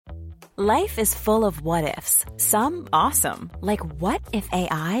Life is full of what-ifs. Some awesome, like what if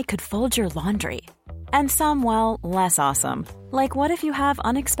AI could fold your laundry? And some, well, less awesome, like what if you have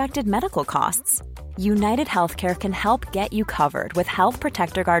unexpected medical costs? United Healthcare can help get you covered with Health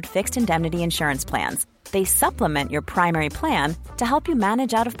Protector Guard fixed indemnity insurance plans. They supplement your primary plan to help you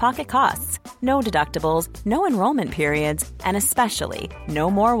manage out-of-pocket costs. No deductibles, no enrollment periods, and especially no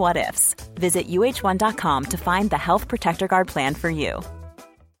more what-ifs. Visit uh1.com to find the Health Protector Guard plan for you.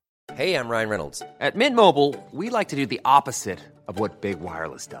 Hey, I'm Ryan Reynolds. At Mint Mobile, we like to do the opposite of what Big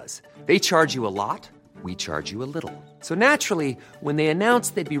Wireless does. They charge you a lot, we charge you a little. So naturally, when they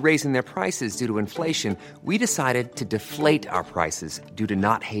announced they'd be raising their prices due to inflation, we decided to deflate our prices due to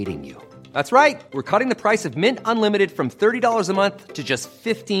not hating you. That's right. We're cutting the price of Mint Unlimited from $30 a month to just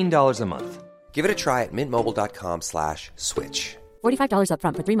 $15 a month. Give it a try at mintmobile.com/switch. $45 up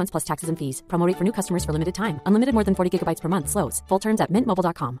front for 3 months plus taxes and fees. Promo rate for new customers for limited time. Unlimited more than 40 gigabytes per month. Slows full terms at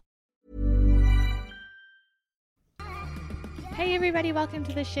mintmobile.com. Hey everybody, welcome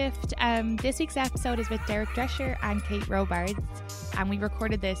to The Shift. This week's episode is with Derek Drescher and Kate Robards, and we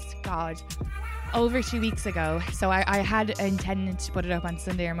recorded this, over 2 weeks ago. So I had intended to put it up on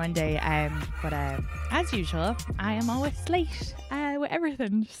Sunday or Monday, but as usual, I am always late with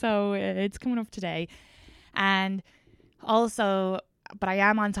everything, so it's coming up today. And also, but I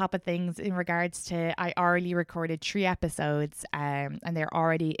am on top of things in regards to, I already recorded 3 episodes and they're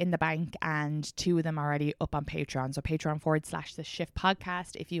already in the bank, and 2 of them are already up on Patreon. So Patreon.com/The Shift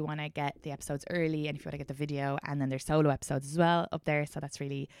Podcast if you want to get the episodes early and if you want to get the video, and then there's solo episodes as well up there. So that's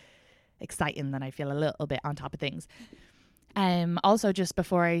really exciting, that I feel a little bit on top of things. Also, just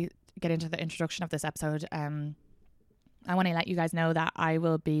before I get into the introduction of this episode, I want to let you guys know that I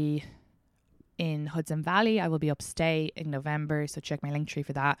will be in Hudson Valley. I will be upstate in November, so check my link tree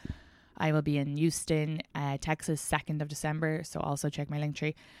for that. I will be in Houston, Texas, 2nd of December, so also check my link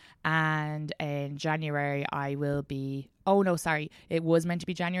tree. And in January I will be, it was meant to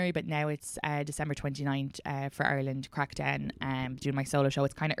be January, but now it's December 29th for Ireland Crackdown, doing my solo show.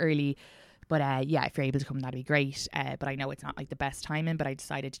 It's kind of early, but yeah, if you're able to come, that'd be great. But I know it's not like the best timing, but I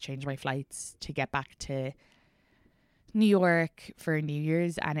decided to change my flights to get back to New York for New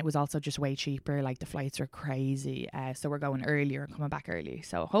Year's, and it was also just way cheaper. Like the flights are crazy, so we're going earlier and coming back early,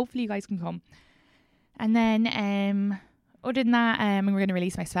 so hopefully you guys can come. And then other than that, we're going to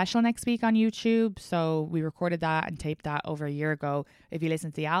release my special next week on YouTube. So we recorded that and taped that over a year ago. If you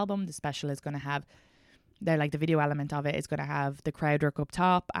listen to the album, the special is going to have, the video element of it is going to have the crowd work up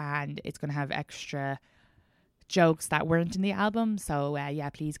top, and it's going to have extra jokes that weren't in the album. So yeah,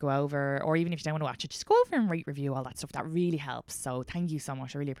 please go over, or even if you don't want to watch it, just go over and rate, review, all that stuff. That really helps. So thank you so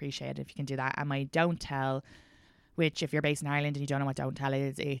much. I really appreciate it if you can do that. And my Don't Tell, which if you're based in Ireland and you don't know what Don't Tell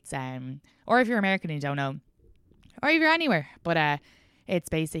is, it's or if you're American and you don't know, or if you're anywhere, but it's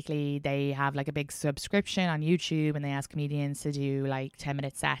basically, they have like a big subscription on YouTube and they ask comedians to do like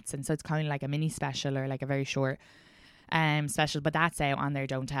 10-minute sets, and so it's kind of like a mini special or like a very short special, but that's out on their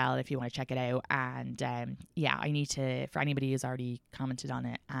Don't Tell if you want to check it out. And yeah, I need to, for anybody who's already commented on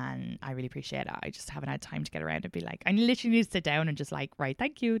it, and I really appreciate it, I just haven't had time to get around and be like, I literally need to sit down and just like, right,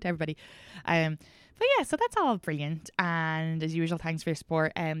 thank you to everybody. But yeah, so that's all brilliant, and as usual, thanks for your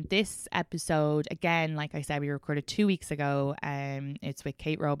support. This episode, again, like I said, we recorded 2 weeks ago. It's with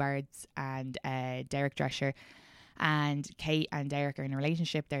Kate Robards and Derek Drescher. And Kate and Derek are in a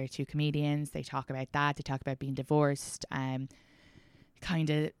relationship. They're 2 comedians. They talk about that. They talk about being divorced, kind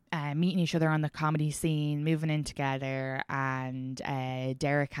of meeting each other on the comedy scene, moving in together. And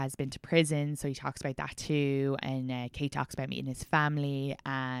Derek has been to prison, so he talks about that too. And Kate talks about meeting his family.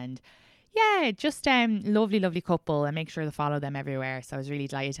 And yeah, just lovely, lovely couple. And make sure to follow them everywhere. So I was really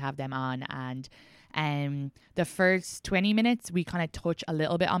delighted to have them on. And the first 20 minutes we kind of touch a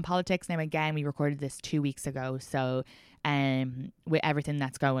little bit on politics. Now again, we recorded this 2 weeks ago, so with everything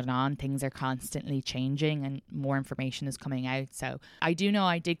that's going on, things are constantly changing and more information is coming out. So I do know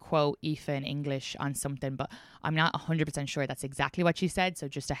I did quote Aoife in English on something, but I'm not 100% sure that's exactly what she said, so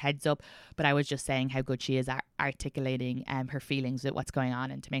just a heads up. But I was just saying how good she is at articulating her feelings with what's going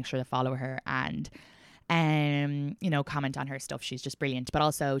on, and to make sure to follow her and comment on her stuff. She's just brilliant. But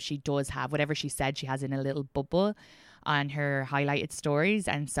also she does have whatever she said, she has in a little bubble on her highlighted stories.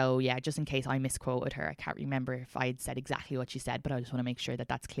 And so yeah, just in case I misquoted her, I can't remember if I'd said exactly what she said, but I just want to make sure that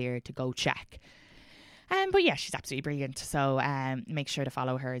that's clear to go check. But yeah, she's absolutely brilliant. So make sure to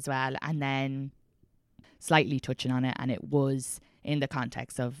follow her as well. And then slightly touching on it, and it was in the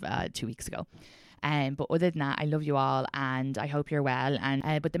context of 2 weeks ago. But other than that, I love you all and I hope you're well. And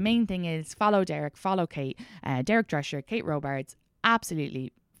but the main thing is follow Derek, follow Kate, Derek Drescher, Kate Robards,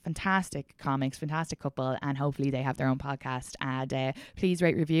 absolutely fantastic comics, fantastic couple, and hopefully they have their own podcast. And please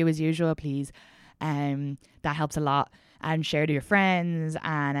rate, review as usual, please. That helps a lot. And share to your friends.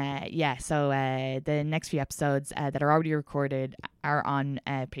 And so the next few episodes that are already recorded are on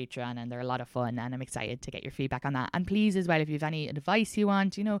Patreon, and they're a lot of fun, and I'm excited to get your feedback on that. And please as well, if you have any advice you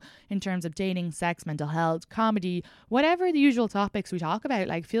want, you know, in terms of dating, sex, mental health, comedy, whatever the usual topics we talk about,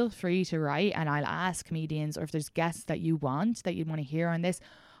 like, feel free to write and I'll ask comedians, or if there's guests that you want to hear on this.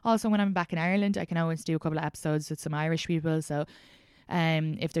 Also, when I'm back in Ireland, I can always do a couple of episodes with some Irish people, so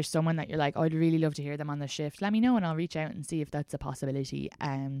if there's someone that you're like, oh, I'd really love to hear them on the shift, let me know and I'll reach out and see if that's a possibility.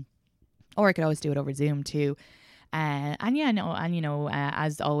 Or I could always do it over Zoom too. As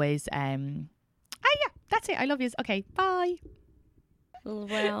always, that's it. I love yous. Okay, bye.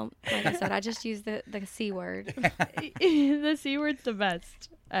 Well, like I said, I just use the C word. The C word's the best.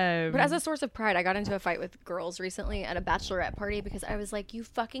 But as a source of pride, I got into a fight with girls recently at a bachelorette party because I was like, you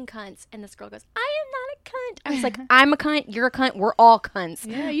fucking cunts. And this girl goes, I am not a cunt. I was like, I'm a cunt. You're a cunt. We're all cunts.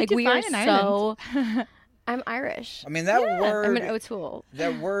 Yeah, you like, can we find are an island. so... I'm Irish. I mean, that word... I'm an O'Toole.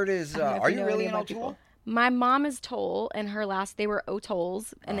 That word is... are you really an O'Toole? My mom is Toll, and her last, they were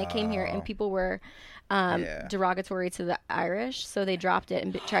O'Tolls, and they came here, and people were derogatory to the Irish, so they dropped it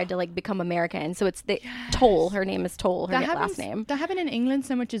and tried to, like, become American. So it's Toll. Her name is Toll, her last name. That happened in England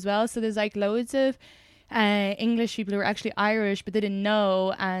so much as well. So there's, like, loads of English people who were actually Irish, but they didn't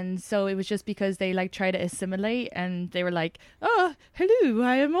know, and so it was just because they, like, tried to assimilate, and they were like, oh, hello,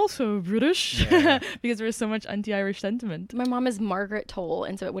 I am also British, because there was so much anti-Irish sentiment. My mom is Margaret Toll,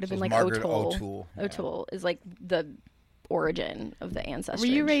 and so it would have been like Margaret O'Toole. O'Toole. Yeah. O'Toole is like the origin of the ancestry.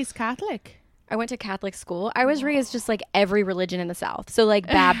 Were you raised Catholic? I went to Catholic school. I was raised just like every religion in the South. So like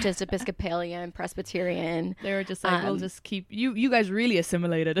Baptist, Episcopalian, Presbyterian. They were just like, we'll just keep you guys really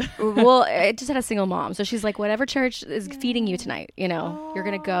assimilated. Well, I just had a single mom. So she's like, whatever church is feeding you tonight, you know, you're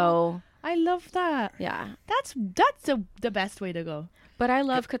going to go. I love that. Yeah. That's the best way to go. But I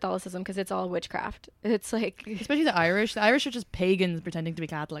love Catholicism because it's all witchcraft. It's like... Especially the Irish. The Irish are just pagans pretending to be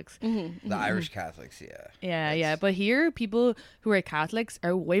Catholics. Mm-hmm. The Irish Catholics, yeah. Yeah. But here, people who are Catholics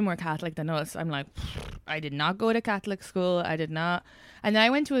are way more Catholic than us. I'm like, I did not go to Catholic school. I did not. And then I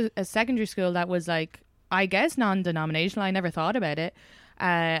went to a secondary school that was like, I guess, non-denominational. I never thought about it.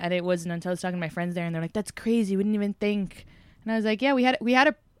 And it wasn't until I was talking to my friends there, and they're like, that's crazy. We didn't even think. And I was like, yeah, we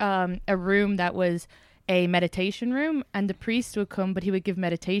had a room that was a meditation room, and the priest would come, but he would give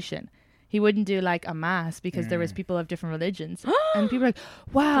meditation. He wouldn't do like a mass because there was people of different religions. And people are like,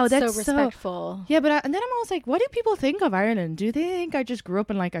 wow, that's so respectful. Yeah, but and then I'm always like, what do people think of Ireland? Do they think I just grew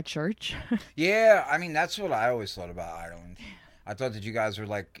up in like a church? Yeah, I mean, that's what I always thought about Ireland. I thought that you guys were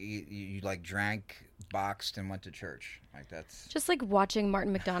like, you like drank, boxed, and went to church. Like, that's just like watching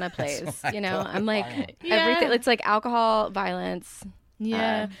Martin McDonagh plays, you know. I'm like, Ireland. everything. It's like alcohol, violence.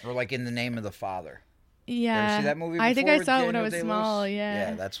 Yeah. Or like In the Name of the Father. Yeah. You ever see that movie before? I think I saw it when I Daniel was Day-Lewis? small.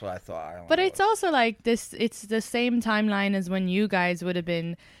 Yeah, that's what I thought Ireland But was. it's also like this, it's the same timeline as when you guys would have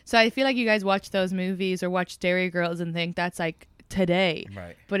been. So I feel like you guys watch those movies or watch Dairy Girls and think that's like today.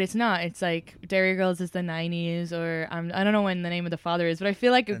 Right. But it's not. It's like Dairy Girls is the 90s, or I don't know when The Name of the Father is, but I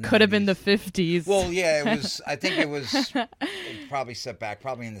feel like it could have been the 50s. Well, yeah, it was. I think it was probably set back,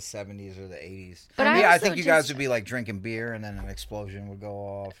 probably in the 70s or the 80s. But I think you guys would be like drinking beer, and then an explosion would go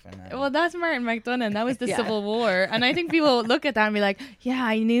off. And then... Well, that's Martin McDonagh. That was the Civil War. And I think people look at that and be like, yeah,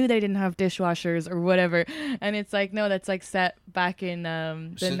 I knew they didn't have dishwashers or whatever. And it's like, no, that's like set back in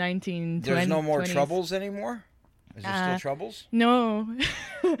the 1920s. There's no more Troubles anymore? Is there still Troubles? No.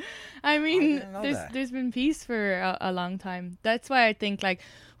 I mean, that. there's been peace for a long time. That's why I think, like,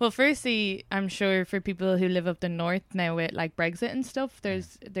 well, firstly, I'm sure for people who live up the north now with like Brexit and stuff,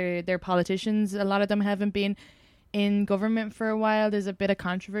 their politicians, a lot of them haven't been in government for a while. There's a bit of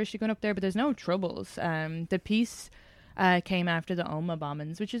controversy going up there, but there's no troubles. The peace came after the Omagh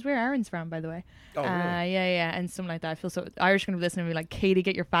bombings, which is where Aaron's from, by the way. Oh, really? Yeah, and something like that. I feel so Irish going to be listening and be like, Katie,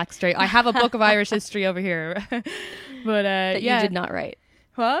 get your facts straight. I have a book of Irish history over here. But that you did not write.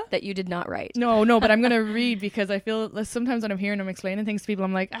 What? That you did not write. No, but I'm going to read because I feel sometimes when I'm hearing them explaining things to people,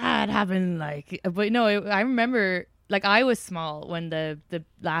 I'm like, it happened like, but no, I remember like I was small when the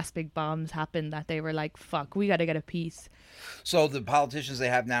last big bombs happened, that they were like, fuck, we got to get a peace. So the politicians they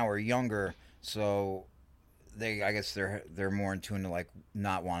have now are younger, so I guess they're more in tune to like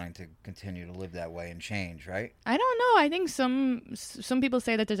not wanting to continue to live that way and change, right? I don't know. I think some people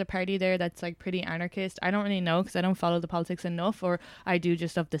say that there's a party there that's like pretty anarchist. I don't really know because I don't follow the politics enough, or I do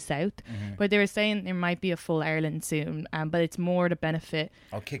just of the South. Mm-hmm. But they were saying there might be a full Ireland soon, but it's more to benefit.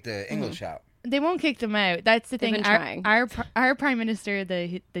 I'll kick the English out. They won't kick them out. That's the thing. They've been trying. Our Prime Minister,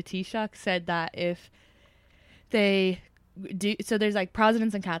 the Taoiseach, said that if they so there's like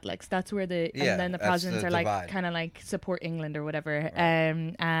Protestants and Catholics. That's where and then the Protestants are like divide. kind of like support England or whatever.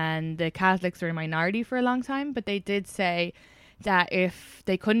 Right. And the Catholics were a minority for a long time, but they did say that if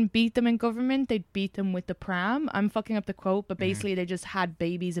they couldn't beat them in government, they'd beat them with the pram. I'm fucking up the quote, but basically they just had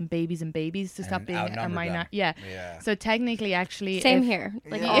babies and babies and babies to stop being a minority. Yeah. So technically, actually, same here.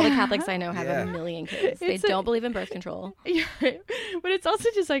 Like all the Catholics I know have a million kids. They don't believe in birth control. Yeah, but it's also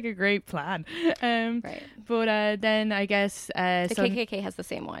just like a great plan. Right. But then I guess the KKK has the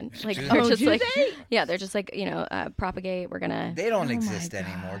same one. Like they're just like they're just like propagate. We're gonna. They don't exist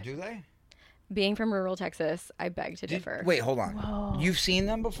anymore, do they? Being from rural Texas, I beg to differ. Wait, hold on. Whoa. You've seen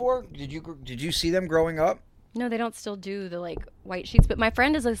them before? Did you see them growing up? No, they don't still do the like white sheets. But my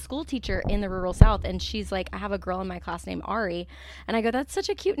friend is a school teacher in the rural South, and she's like, I have a girl in my class named Ari, and I go, that's such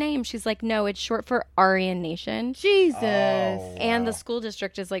a cute name. She's like, no, it's short for Aryan Nation. Jesus. Oh, wow. And the school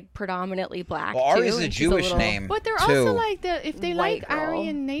district is like predominantly black. Well, Ari's a Jewish name, but they're also like if they like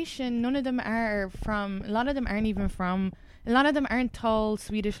Aryan Nation, none of them are from. A lot of them aren't even from. A lot of them aren't tall,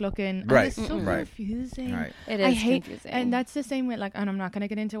 Swedish looking. Right. It's so confusing. Right. It is confusing. And that's the same with like, and I'm not going to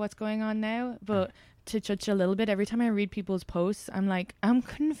get into what's going on now, but to touch a little bit, every time I read people's posts, I'm like, I'm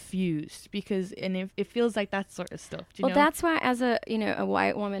confused because, and it feels like that sort of stuff. Do you know? That's why as a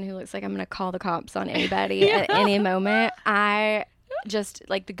white woman who looks like I'm going to call the cops on anybody at any moment, I just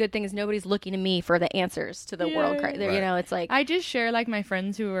like the good thing is nobody's looking to me for the answers to the world crisis. Right. It's like I just share like my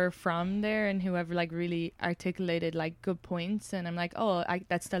friends who are from there and who have like really articulated like good points, and I'm like,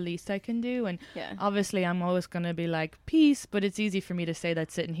 that's the least I can do. And obviously I'm always gonna be like peace, but it's easy for me to say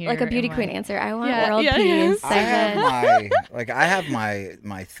that sitting here like a beauty queen answer. I want world peace. I have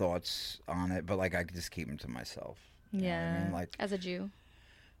my thoughts on it, but like I could just keep them to myself. Yeah. You know what I mean? Like as a Jew.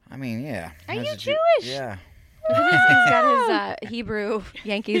 I mean, yeah. Are you Jewish? Yeah. He's got his Hebrew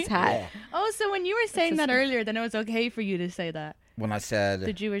Yankees hat. Yeah. Oh, so when you were saying that earlier, then it was okay for you to say that. When I said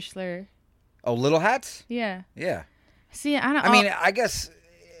the Jewish slur. Oh, little hats? Yeah. Yeah. See, I mean, I guess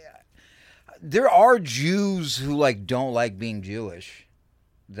there are Jews who like don't like being Jewish,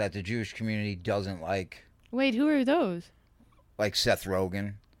 that the Jewish community doesn't like. Wait, who are those? Like Seth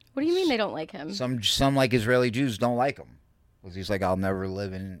Rogen. What do you mean they don't like him? Some like Israeli Jews don't like him because he's like, I'll never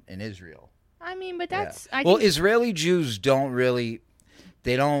live in Israel. I mean, but that's... Yeah. Israeli Jews don't really...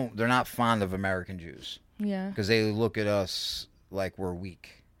 They're not fond of American Jews. Yeah. Because they look at us like we're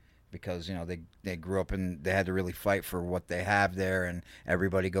weak. Because, they grew up and they had to really fight for what they have there. And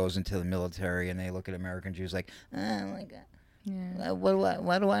everybody goes into the military and they look at American Jews like, oh, my God. Yeah.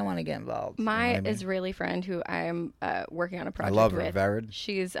 Why do I want to get involved? My Israeli friend who I'm working on a project with. I love her, Vered.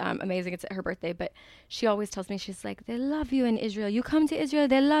 She's amazing. It's her birthday, but she always tells me, she's like, they love you in Israel. You come to Israel,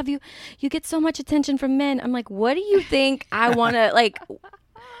 they love you. You get so much attention from men. I'm like, what do you think I want to, like...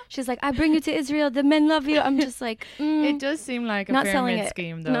 She's like, I bring you to Israel. The men love you. I'm just like, It does seem like a pyramid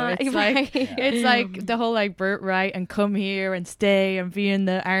scheme, though. It's right. It's like the whole like birthright and come here and stay and be in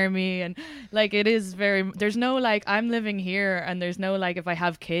the army, and like it is very. There's no like I'm living here, and there's no like if I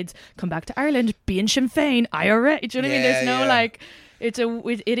have kids, come back to Ireland, be in Sinn Féin, IRA. Do you know what I mean? There's no like. It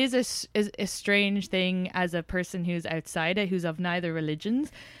is a strange thing as a person who's outside it, who's of neither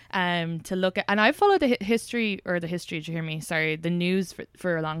religions, to look at. And I followed the history, did you hear me? Sorry, the news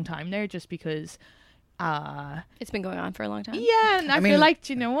for a long time there, just because. It's been going on for a long time. Yeah, and I feel like,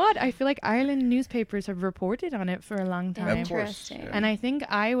 do you know what? I feel like Ireland newspapers have reported on it for a long time. Interesting. And I think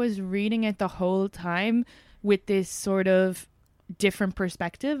I was reading it the whole time with this sort of different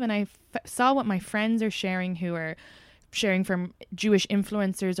perspective, and I saw what my friends are sharing who are sharing from Jewish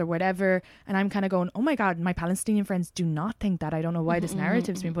influencers or whatever, and I'm kind of going, oh my God, my Palestinian friends do not think that. I don't know why this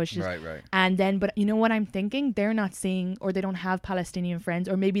narrative's been pushed. Right. And then, but you know what I'm thinking? They're not seeing, or they don't have Palestinian friends,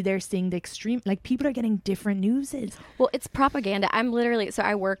 or maybe they're seeing the extreme, like people are getting different newses. Well, it's propaganda. I'm literally, so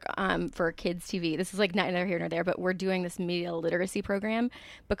I work for Kids TV. This is like neither here nor there, but we're doing this media literacy program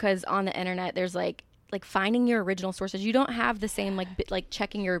because on the internet, there's like finding your original sources. You don't have the same like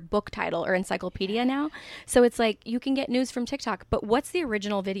checking your book title or encyclopedia now. So it's like you can get news from TikTok, but what's the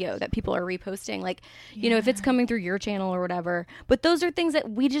original video that people are reposting? Like, if it's coming through your channel or whatever. But those are things that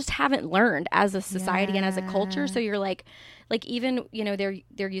we just haven't learned as a society and as a culture. So you're like even,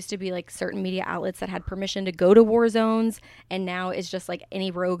 there used to be like certain media outlets that had permission to go to war zones, and now it's just like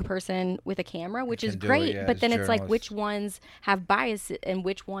any rogue person with a camera, which is great. But then it's like which ones have bias and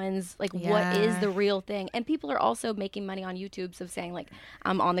which ones what is the real thing. And people are also making money on YouTube of saying like,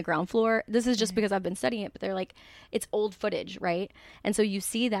 I'm on the ground floor. This is just because I've been studying it, but they're like, it's old footage, right? And so you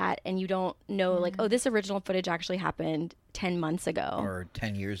see that and you don't know like, oh, this original footage actually happened 10 months ago or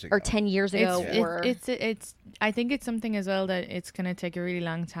 10 years ago it's I think it's something as well that it's going to take a really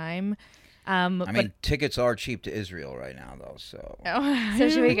long time I mean, tickets are cheap to Israel right now, though. So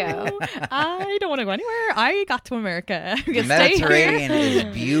should we go? I don't want to go anywhere. I got to America. The Mediterranean is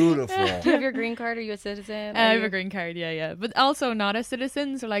beautiful. Do you have your green card? Are you a citizen? I have a green card. Yeah. But also not a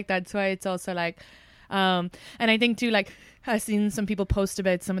citizen. So like that's why it's also like, and I think too, like I've seen some people post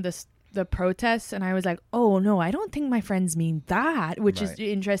about some of the protests, and I was like, oh no, I don't think my friends mean that, which is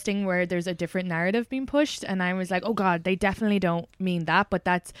interesting, where there's a different narrative being pushed, and I was like, oh god, they definitely don't mean that, but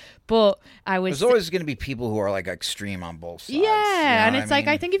I was, there's always going to be people who are like extreme on both sides, and it's like,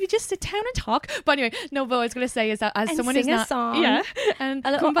 I think if you just sit down and talk, but anyway, no, but what I was going to say is that as and someone sing who's a not song, and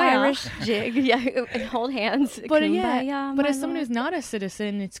a little kumbaya. Irish jig, and hold hands, but kumbaya, but as someone who's not a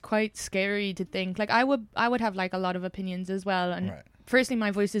citizen, it's quite scary to think, like I would have like a lot of opinions as well, and firstly,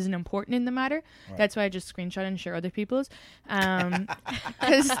 my voice isn't important in the matter. That's why I just screenshot and share other people's.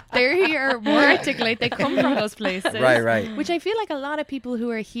 Because they're here more articulate. They come from those places. Right. Which I feel like a lot of people who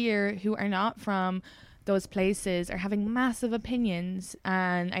are here who are not from those places are having massive opinions.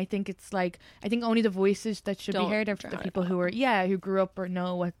 And I think it's like, I think only the voices that should be heard are the people who are, who grew up or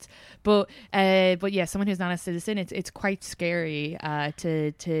know what's. But yeah, someone who's not a citizen, it's quite scary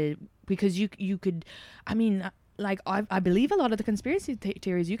to because you could, I mean, like I believe a lot of the conspiracy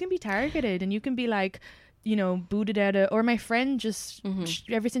theories. You can be targeted and you can be like, booted out of, or my friend just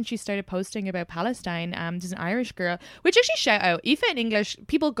ever since she started posting about Palestine, there's an Irish girl, which actually shout out Aoife in English,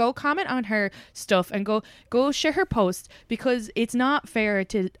 people go comment on her stuff and go share her post, because it's not fair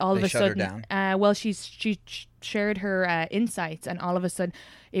to all of a sudden her down. Well, she shared her insights, and all of a sudden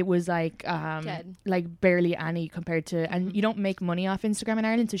it was like barely any compared to, and you don't make money off Instagram in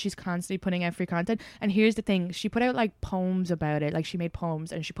Ireland, so she's constantly putting out free content. And here's the thing, she put out like poems about it, like she made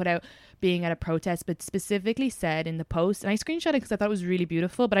poems, and she put out being at a protest, but specifically said in the post, and I screenshot it because I thought it was really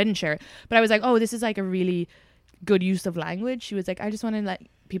beautiful, but I didn't share it, but I was like, oh, this is like a really good use of language. She was like, I just want to let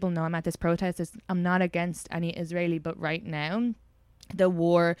people know I'm at this protest. I'm not against any Israeli, but right now the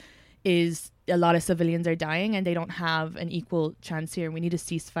war is, a lot of civilians are dying and they don't have an equal chance here. We need a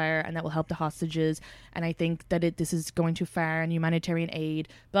ceasefire, and that will help the hostages. And I think that this is going too far, and humanitarian aid,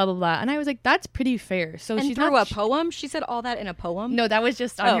 blah, blah, blah. And I was like, that's pretty fair. So and she's through not a poem? She said all that in a poem? No, that was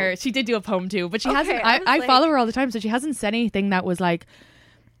just on her. She did do a poem too, but she hasn't. I like, follow her all the time, so she hasn't said anything that was like,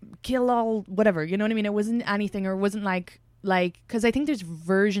 kill all, whatever. You know what I mean? It wasn't anything, or wasn't like, because I think there's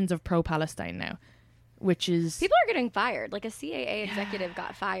versions of pro-Palestine now, which is, people are getting fired. Like a CAA executive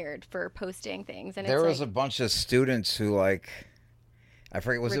got fired for posting things, and there was like, a bunch of students who like, I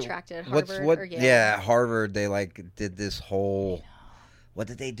forget, was retracted it Harvard or Yale? Harvard. They like did this whole. What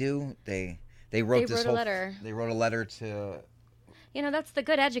did they do? They wrote a letter. They wrote a letter to. That's the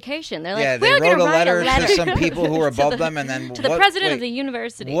good education. They're like, they we're wrote going to a write letter a letter to some people who were above them, and then to the president of the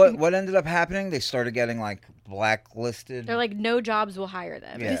university. What ended up happening? They started getting like blacklisted. They're like, no jobs will hire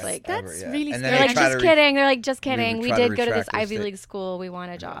them. Yeah, it's like, that's really scary. They're like, just kidding. They're like, just kidding. We did go to this Ivy League school. We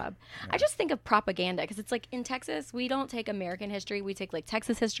want a job. Yeah. I just think of propaganda, because it's like in Texas, we don't take American history. We take like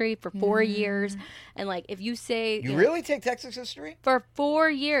Texas history for 4 years. And like, if you say... You really take Texas history? For 4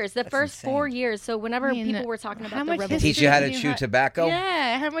 years. That's first insane. 4 years. So whenever people were talking about the revolution... Teach you how to chew tobacco?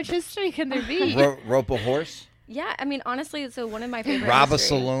 Yeah. How much history can there be? Rope a horse? Yeah, I mean, honestly, so one of my favorite... Rob a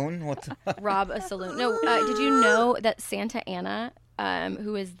saloon? Rob a saloon. No, did you know that Santa Anna,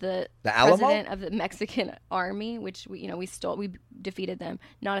 who is the Alamo? president of the Mexican army, which we defeated them,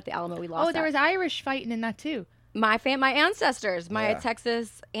 not at the Alamo, we lost. Oh, there was Irish fighting in that too. My ancestors,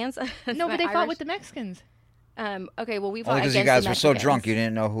 Texas ancestors. No, but they fought with the Mexicans. Okay, well, we fought only because you guys were so drunk you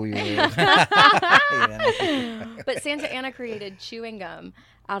didn't know who you were. But Santa Anna created chewing gum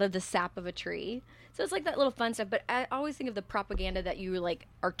out of the sap of a tree. So it's like that little fun stuff. But I always think of the propaganda that you like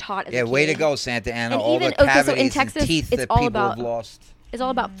are taught as a kid. Way to go, Santa Anna. And all even, the cavities so in Texas, and teeth it's that all people about, have lost. It's all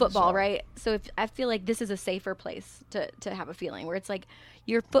about football, right? So I feel like this is a safer place to have a feeling where it's like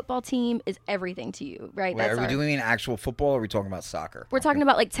your football team is everything to you, right? Wait, are we doing actual football, or are we talking about soccer? We're talking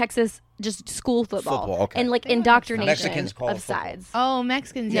about like Texas, just school football. Okay. And like indoctrination Mexicans call of it football. sides. Oh,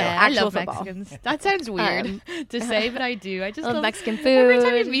 Mexicans, yeah. I love football. Mexicans. That sounds weird to say, but I do. I just love Mexican food. Every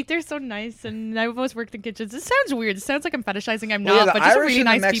time you meet, they're so nice, and I've always worked in kitchens. It sounds weird. It sounds like I'm fetishizing. I'm not, the but just Irish really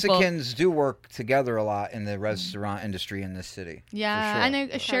and nice the Mexicans do work together a lot in the restaurant industry in this city. Yeah, sure.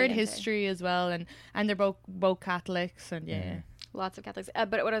 and a shared history as well, and they're both Catholics, and lots of Catholics.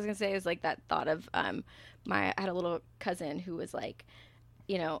 But what I was gonna say is like that thought of I had a little cousin who was like,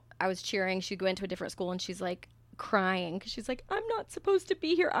 I was cheering. She'd go into a different school and she's like crying because she's like, I'm not supposed to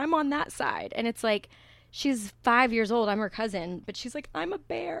be here. I'm on that side. And it's like, she's 5 years old. I'm her cousin, but she's like, I'm a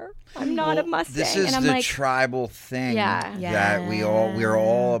bear. I'm not a Mustang. This is and I'm the like, tribal thing that we're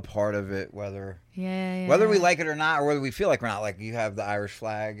all a part of it, whether Yeah. Whether we like it or not, or whether we feel like we're not, like you have the Irish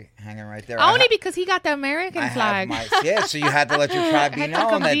flag hanging right there. Only because he got the American flag. So you had to let your tribe be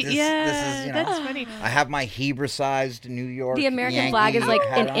known that this is, that's funny. I have my Hebrew-sized New York The American Yankee flag is like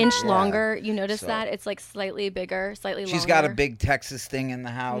an inch Yeah. longer. You notice that? It's like slightly bigger, slightly longer. She's got a big Texas thing in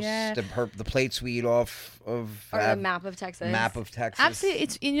the house. Yeah. The plates we eat off of. Or a map of Texas. Absolutely.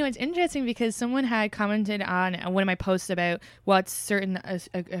 It's it's interesting because someone had commented on one of my posts about what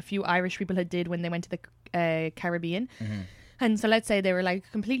a few Irish people had did when they went to the Caribbean. Mm-hmm. And so let's say they were like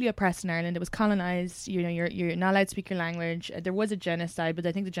completely oppressed in Ireland. It was colonized. You're not allowed to speak your language. There was a genocide, but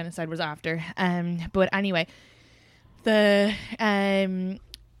I think the genocide was after. But anyway,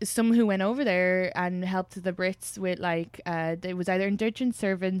 some who went over there and helped the Brits with it was either indentured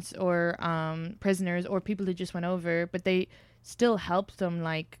servants or prisoners or people who just went over, but they still helped them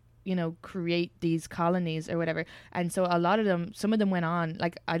create these colonies or whatever. And so some of them went on,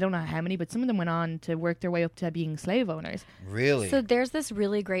 I don't know how many, but some of them went on to work their way up to being slave owners. Really? So there's this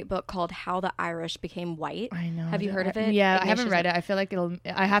really great book called How the Irish Became White. I know. Have you heard of it? Yeah, I haven't read it. I feel like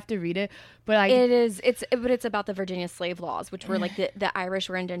I have to read it. But it's about the Virginia slave laws, which were the Irish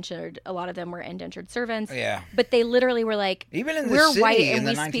were indentured. A lot of them were indentured servants. Yeah. But they literally were like, even in the we're city white in and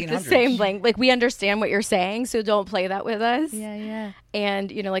the we 1900s. speak the same language. Like, we understand what you're saying, so don't play that with us. Yeah.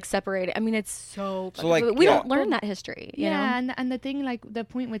 And, separate it. I mean, it's so we don't learn that history. You know? And the thing, the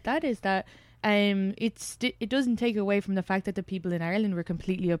point with that is that it doesn't take away from the fact that the people in Ireland were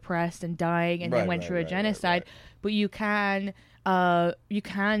completely oppressed and dying and then went through a genocide. But you can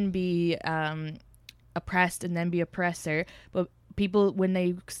be oppressed and then be oppressor. But people, when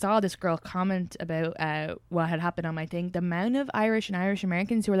they saw this girl comment about what had happened on my thing, the amount of Irish and Irish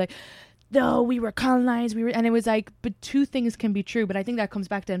Americans who were like, no, we were colonized. And it was like, but two things can be true. But I think that comes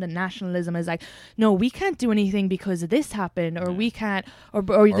back down to nationalism. Is like, no, we can't do anything because this happened, or we can't, or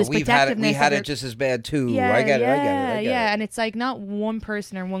this protectiveness. We had it just as bad too. Yeah, I get it. And it's like not one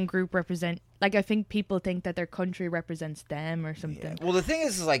person or one group represent. Like, I think people think that their country represents them or something. Yeah. Well, the thing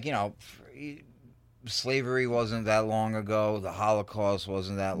is slavery wasn't that long ago. The Holocaust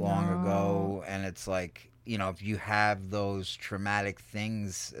wasn't that long ago, and it's like, if you have those traumatic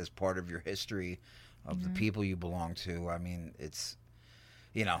things as part of your history of the people you belong to, I mean, it's,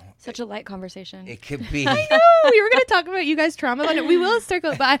 such a light conversation. It could be. I know. We were going to talk about you guys' trauma, but we will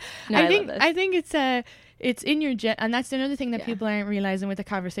circle. But I think it's in your and that's another thing that people aren't realizing with the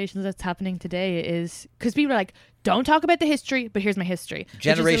conversations that's happening today is because people are like, don't talk about the history, but here's my history.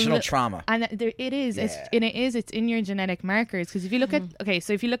 Generational trauma. And it is. Yeah. It's in your genetic markers. Because if you look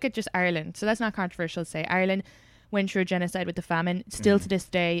if you look at just Ireland, so that's not controversial to say. Ireland went through a genocide with the famine. Still to this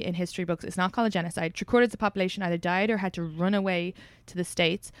day in history books, it's not called a genocide. 3/4 of the population either died or had to run away to the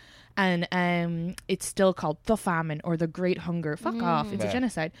States. And it's still called the famine or the Great Hunger. Fuck off. It's a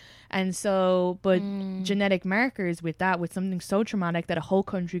genocide. And so, but genetic markers with something so traumatic that a whole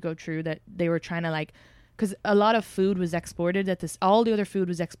country go through, that they were trying to because a lot of food was exported all the other food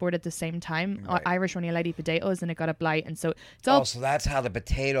was exported at the same time. Right. Irish were only allowed to eat potatoes, and it got a blight, and so it's all. Oh, so that's how the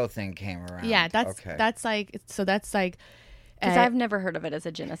potato thing came around. Yeah, that's like. Because I've never heard of it as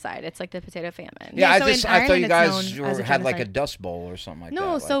a genocide. It's like the potato famine. Yeah, I thought you guys had like a dust bowl or something like that.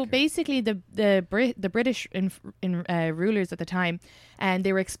 No, so basically the British rulers at the time, and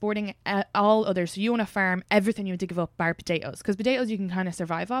they were exporting all others. So you own a farm, everything you had to give up bar potatoes, because potatoes you can kind of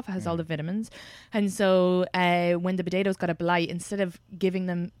survive off. It has all the vitamins. And so when the potatoes got a blight, instead of giving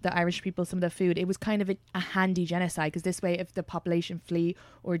them, the Irish people, some of the food, it was kind of a handy genocide, because this way, if the population flee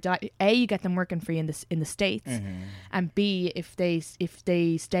or die, A, you get them working free in the States, and B, if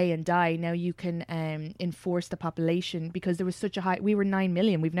they stay and die, now you can enforce the population, because there was such a high. We were 9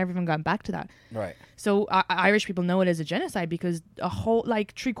 million. We've never even gone back to that. Right. So Irish people know it as a genocide, because a whole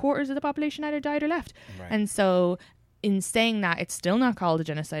 3/4 of the population either died or left. Right. And so, in saying that, it's still not called a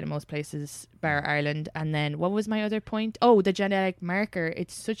genocide in most places, bar Ireland. And then what was my other point? Oh, the genetic marker.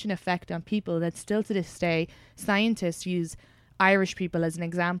 It's such an effect on people that still to this day, scientists use Irish people as an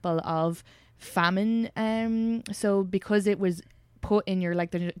example of famine. So because it was put in your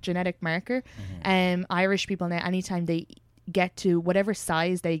the genetic marker, Irish people now, anytime they get to whatever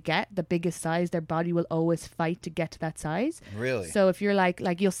size they get, the biggest size, their body will always fight to get to that size. Really? So if you're like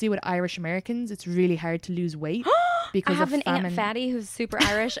you'll see with Irish Americans, it's really hard to lose weight because I have an famine. Aunt Fatty who's super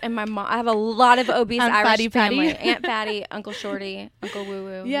Irish, and my mom. I have a lot of obese Aunt Irish Fatty family. Aunt Fatty, Uncle Shorty, Uncle Woo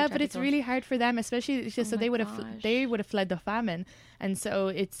Woo. Yeah, but it's really hard for them, especially so they would have fled the famine, and so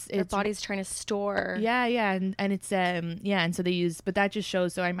it's their body's trying to store. Yeah, and it's and so they use, but that just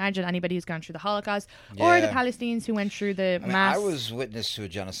shows. So I imagine anybody who's gone through the Holocaust or the Palestinians who went through the mass. I was witness to a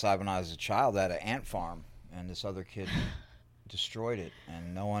genocide when I was a child at an ant farm, and this other kid destroyed it,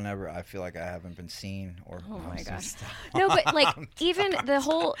 and no one ever. I feel like I haven't been seen or. Oh my gosh! No, but like even the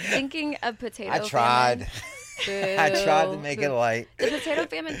whole thinking of potato. I tried. I tried to make it light. The potato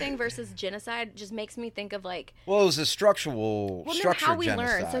famine thing versus genocide just makes me think of like. Well, it was a structured how we genocide.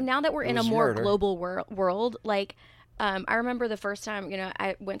 learn. So now that we're in a more global world, like. I remember the first time,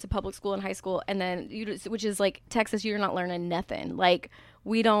 I went to public school in high school, and then which is like Texas, you're not learning nothing. Like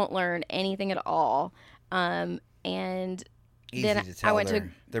we don't learn anything at all. And Easy then to tell I went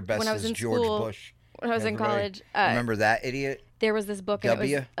their best when I was is in George school, Bush. When I was in college, remember that idiot? There was this book, and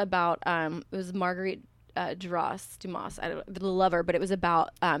it was about it was Marguerite Dumas, I don't know, The Lover, but it was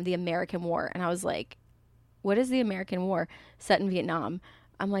about the American War, and I was like, "What is the American War set in Vietnam?"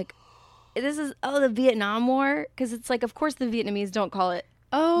 I'm like. This is the Vietnam War, because it's like, of course the Vietnamese don't call it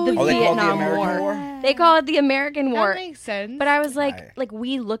the Vietnam War. They call it the American War. That makes sense. But I was like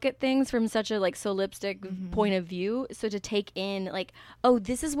we look at things from such a like solipsistic point of view. So to take in like,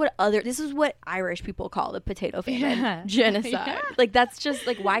 this is what Irish people call the potato famine genocide. Yeah. Like that's just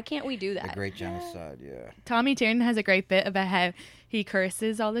like, why can't we do that? The great genocide, yeah. Tommy Tiernan has a great bit about how he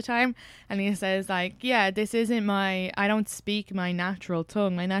curses all the time, and he says like, this isn't I don't speak my natural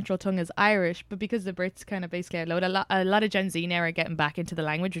tongue. My natural tongue is Irish, but because the Brits kind of basically outload a lot of Gen Z now are getting back into the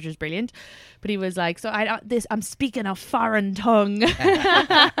language, which is brilliant. But he was like, I'm speaking a foreign tongue.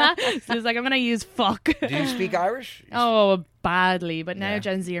 So he's like, I'm gonna use fuck. Do you speak Irish? Badly, but now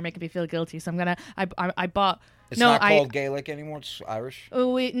Gen Z are making me feel guilty, so I'm gonna I bought. It's not called Gaelic anymore. It's Irish.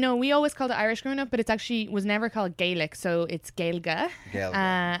 We always called it Irish growing up, but it's actually was never called Gaelic, so it's Gaelga.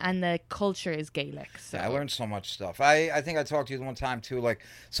 And the culture is Gaelic. So. Yeah, I learned so much stuff. I think I talked to you one time too. Like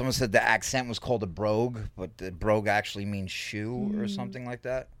someone said the accent was called a brogue, but the brogue actually means shoe or something like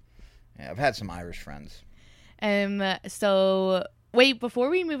that. Yeah, I've had some Irish friends. So. Wait, before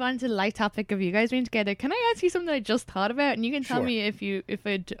we move on to the light topic of you guys being together, can I ask you something I just thought about? And you can tell me if you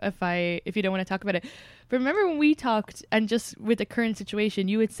don't want to talk about it. But remember when we talked, and just with the current situation,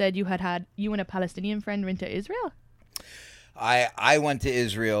 you had said you and a Palestinian friend went to Israel? I went to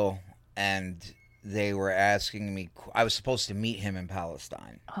Israel, and they were asking me. I was supposed to meet him in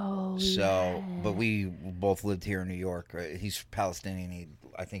Palestine. But we both lived here in New York. He's Palestinian.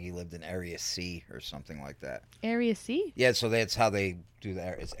 I think he lived in Area C or something like that. Area C? Yeah, so that's how they do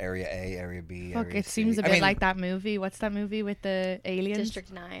that. It's Area A, Area B, Fuck, Area it C. seems a bit like that movie. What's that movie with the aliens?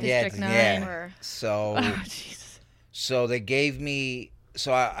 District 9. District 9. Yeah. So they gave me...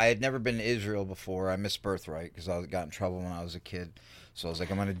 So I had never been to Israel before. I missed Birthright because I got in trouble when I was a kid. So I was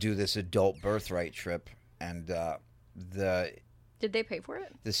like, I'm going to do this adult Birthright trip. And Did they pay for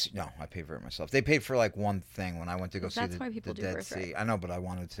it? No, I paid for it myself. They paid for like one thing when I went to go see the Dead Sea. I know, but I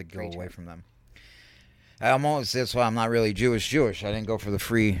wanted to go away from them. That's why I'm not really Jewish. I didn't go for the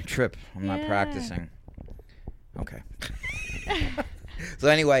free trip. I'm not practicing. Okay. So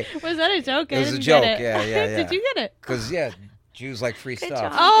anyway. Was that a joke? It was a joke. Yeah. Did you get it? Because, Jews like free stuff.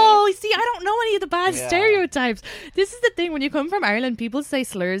 Job, see, I don't know any of the bad stereotypes. This is the thing. When you come from Ireland, people say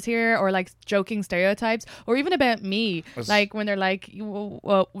slurs here or like joking stereotypes, or even about me. Like when they're like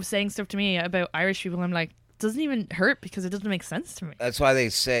saying stuff to me about Irish people, I'm like, doesn't even hurt because it doesn't make sense to me. That's why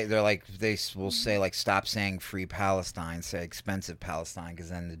they will say like, stop saying free Palestine, say expensive Palestine, because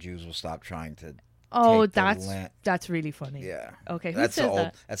then the Jews will stop trying to. That's really funny. Yeah. Okay. That's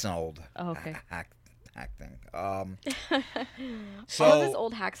old. That's an old. Okay. Hack thing. So all this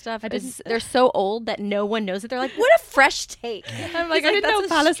old hack stuff they're so old that no one knows it. They're like, what a fresh take. I'm like, I didn't know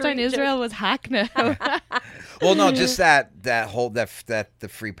Palestine Israel was hack now. Well, no, just that the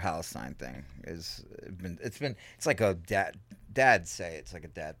free Palestine thing it's like a dad say it's like a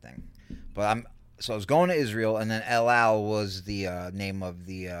dad thing. But I was going to Israel, and then El Al was the name of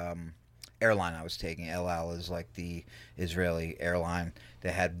the airline I was taking. El Al is like the Israeli airline.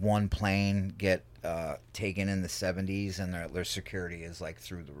 They had one plane get taken in the 70s, and their security is like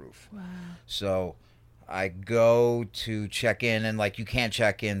through the roof. Wow. So I go to check in, and like you can't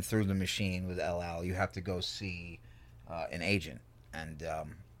check in through the machine with El Al. You have to go see an agent, and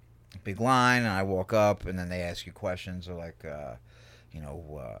big line. And I walk up, and then they ask you questions, or like,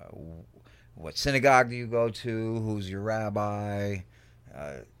 what synagogue do you go to? Who's your rabbi?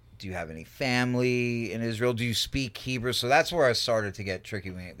 Do you have any family in Israel? Do you speak Hebrew? So that's where I started to get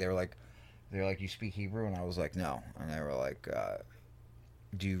tricky. They were like, you speak Hebrew? And I was like, no. And they were like,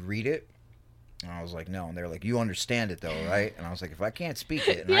 do you read it? And I was like, no. And they were like, you understand it though, right? And I was like, if I can't speak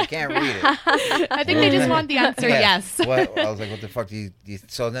it and I can't read it. I think they just want the answer yes. I was like, what the fuck do you...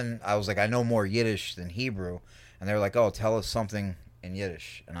 So then I was like, I know more Yiddish than Hebrew. And they were like, oh, tell us something in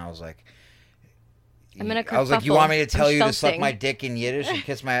Yiddish. And I was like... I was like, you want me to tell you to suck my dick in Yiddish and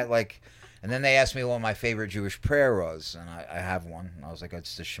kiss my... Like... And then they asked me what my favorite Jewish prayer was, and I have one. And I was like,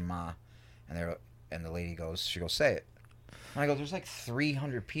 it's the Shema. And the lady goes, say it. And I go, there's like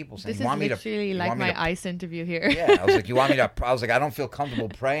 300 people saying, this is literally like my ICE interview here. Yeah, I was like, you want me to? I was like, I don't feel comfortable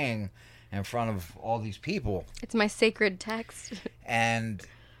praying in front of all these people. It's my sacred text. And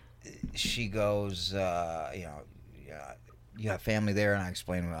she goes, you have family there? And I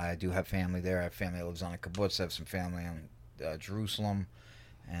explained, I do have family there. I have family that lives on a kibbutz. I have some family in Jerusalem.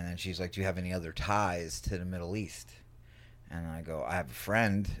 And then she's like, do you have any other ties to the Middle East? And I go, I have a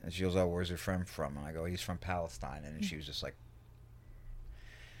friend. And she goes, oh, where's your friend from? And I go, he's from Palestine. And she was just like,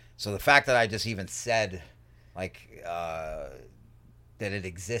 so the fact that I just even said, like, that it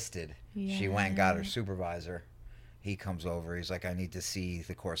existed, she went and got her supervisor. He comes over. He's like, I need to see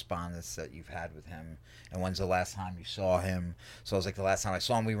the correspondence that you've had with him. And when's the last time you saw him? So I was like, the last time I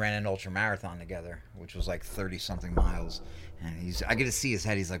saw him, we ran an ultramarathon together, which was like 30-something miles. And I get to see his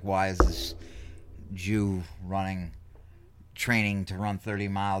head. He's like, why is this Jew training to run 30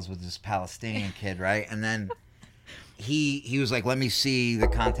 miles with this Palestinian kid, right? And then he was like, let me see the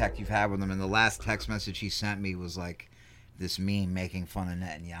contact you've had with him. And the last text message he sent me was like this meme making fun of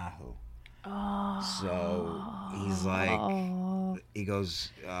Netanyahu. Oh. So he's like, he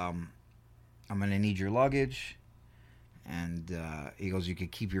goes, I'm going to need your luggage. And he goes, you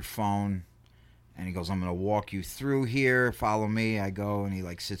could keep your phone. And he goes, I'm going to walk you through here. Follow me. I go, and he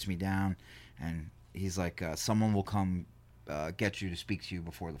like sits me down. And he's like, someone will come get you to speak to you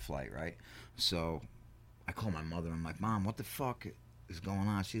before the flight, right? So I call my mother. I'm like, Mom, what the fuck is going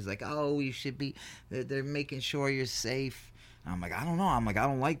on? She's like, oh, you should be, they're making sure you're safe. And I'm like, I don't know. I'm like, I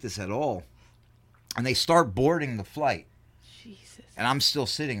don't like this at all. And they start boarding the flight. Jesus. And I'm still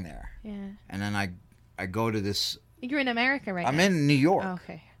sitting there. Yeah. And then I go to this. You're in America right now. I'm in New York. Oh,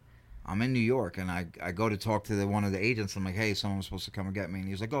 okay. I'm in New York, and I go to talk to one of the agents. I'm like, hey, someone's supposed to come and get me. And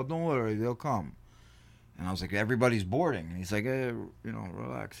he's like, oh, don't worry, they'll come. And I was like, everybody's boarding. And he's like, hey,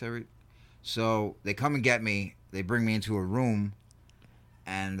 relax. So they come and get me. They bring me into a room,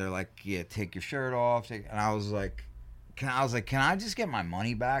 and they're like, yeah, take your shirt off. And I was like, can I just get my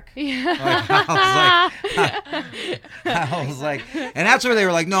money back? Yeah. I was like, and that's where they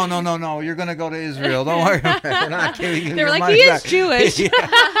were like, no, you're gonna go to Israel. Don't worry about it. We're not giving you. They were like, he is Jewish.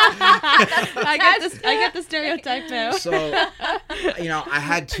 I get the stereotype now. So, I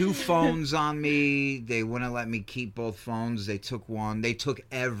had 2 phones on me. They wouldn't let me keep both phones. They took one. They took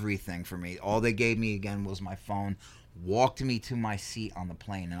everything from me. All they gave me again was my phone. Walked me to my seat on the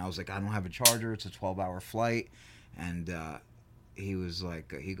plane, and I was like, I don't have a charger. It's a 12-hour flight. And he was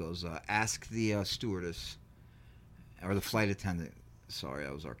like, he goes, ask the stewardess or the flight attendant. Sorry,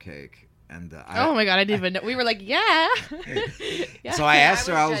 I was archaic. And oh my God, I didn't even know. We were like, yeah. Yeah. So I asked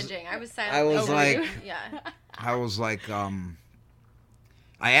her. I was judging. I was silent. I was like, yeah. I was like, I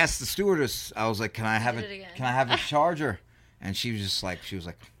asked the stewardess. I was like, can I have a charger? And she was like,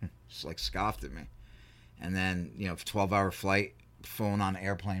 scoffed at me. And then 12-hour flight. Phone on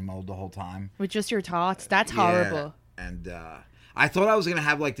airplane mode the whole time with just your thoughts. That's horrible. And I thought I was gonna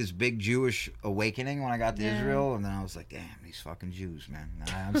have like this big Jewish awakening when I got to Israel, and then I was like, damn, these fucking Jews, man.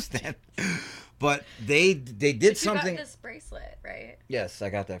 Now I understand. But they did something. You got this bracelet, right? Yes, I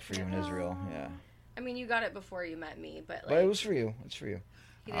got that for you in Israel. Yeah. I mean, you got it before you met me, but it was for you. It's for you.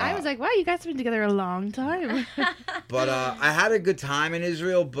 I was like, wow, you guys have been together a long time. But I had a good time in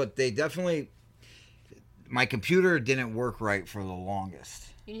Israel, but they definitely. My computer didn't work right for the longest.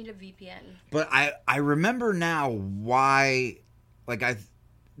 You need a VPN. But I remember now why, like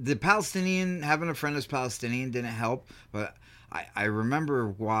the Palestinian, having a friend that's Palestinian didn't help. But I remember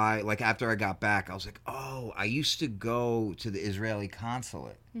why, like after I got back, I was like, oh, I used to go to the Israeli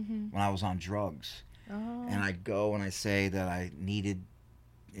consulate when I was on drugs. Oh. And I'd go and I say that I needed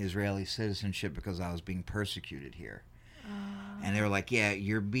Israeli citizenship because I was being persecuted here. And they were like, yeah,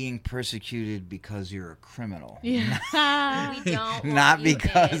 you're being persecuted because you're a criminal. Yeah. We don't not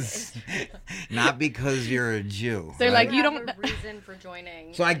because you're a Jew. They're right? like, you don't have a reason for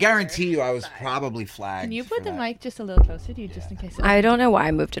joining. So I guarantee you I was probably flagged. Can you put the mic just a little closer to you just in case? I don't know why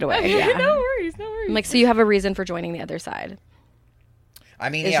I moved it away. Yeah. No worries. I'm like, so you have a reason for joining the other side. I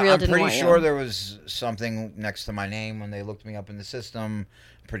mean, Israel, I'm pretty sure there was something next to my name when they looked me up in the system.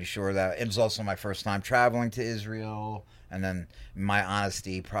 I'm pretty sure that it was also my first time traveling to Israel. And then my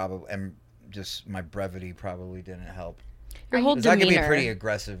honesty probably, and just my brevity probably didn't help. Your whole demeanor. I can be pretty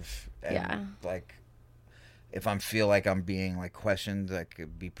aggressive. And yeah. Like, if I feel like I'm being like questioned, I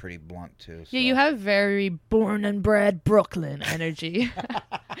could be pretty blunt too. So. Yeah, you have very born and bred Brooklyn energy.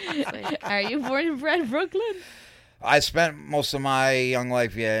 Are you born and bred Brooklyn? I spent most of my young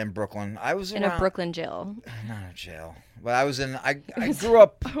life, in Brooklyn. I was in a Brooklyn jail. Not a jail, but I was in. I grew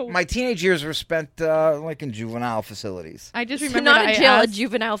up. My teenage years were spent like in juvenile facilities. I just So remember not a jail, a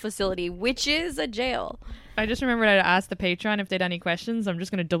juvenile facility, which is a jail. I just remembered I asked the Patreon if they had any questions. I'm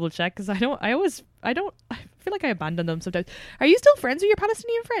just going to double check because I feel like I abandon them sometimes. Are you still friends with your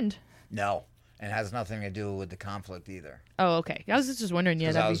Palestinian friend? No. It has nothing to do with the conflict either. Oh, okay. I was just wondering. Yeah,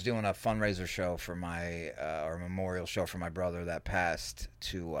 because I was doing a fundraiser show for my, or a memorial show for my brother that passed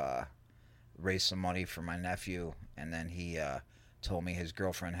to raise some money for my nephew, and then he told me his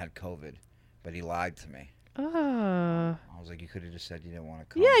girlfriend had COVID, but he lied to me. Oh. I was like, you could have just said you didn't want to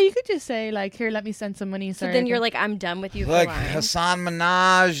come. Yeah, you could just say, like, here, let me send some money. So then you're like, I'm done with you. Like Hassan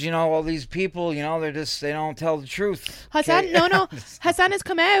Minaj, all these people, they don't tell the truth. Hassan, no. Hassan has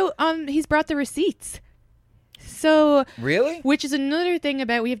come out. He's brought the receipts. So really, which is another thing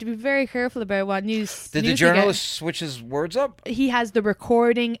about we have to be very careful about what news. Did the journalist switch his words up? He has the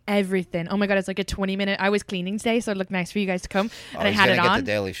recording, everything. Oh my god, it's like a 20-minute. I was cleaning today, so it looked nice for you guys to come, and I had it on. Get the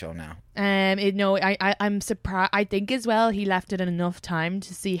Daily Show now. I'm surprised. I think as well he left it enough time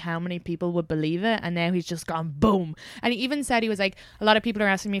to see how many people would believe it, and now he's just gone boom. And he even said he was like, a lot of people are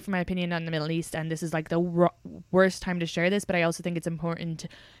asking me for my opinion on the Middle East, and this is like the worst time to share this. But I also think it's important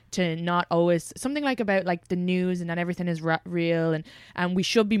to not always something like about like the news and not everything is real, and we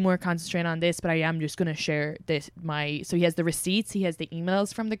should be more concentrated on this. But I am just gonna share this. So he has the receipts, he has the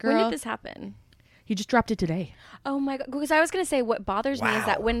emails from the girl. When did this happen? He just dropped it today. Oh my god! Because I was gonna say what bothers me is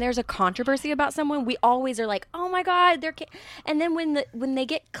that when there's a controversy about someone, we always are like, "Oh my god, and then when they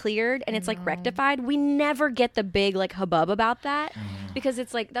get cleared and it's like rectified, we never get the big like hubbub about that because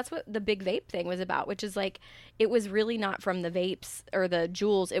it's like that's what the big vape thing was about, which is like it was really not from the vapes or the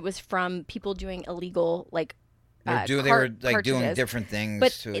jewels, it was from people doing illegal like. They were like doing different things,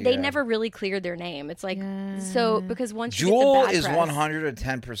 but they never really cleared their name. It's like so because once Juul is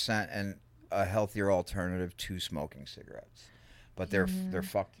 110% and a healthier alternative to smoking cigarettes, but they're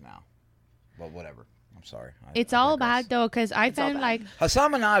fucked now. But whatever. I'm sorry. It's all bad though, because I found like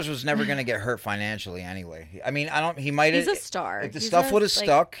Hassan Minaj was never going to get hurt financially anyway. I mean, he might. He's a star. If the stuff would have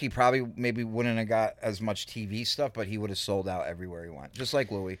stuck, he probably maybe wouldn't have got as much TV stuff, but he would have sold out everywhere he went, just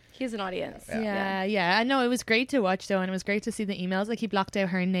like Louis. He has an audience. Yeah. I know it was great to watch though, and it was great to see the emails. Like he blocked out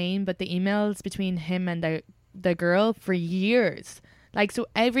her name, but the emails between him and the girl for years. Like, so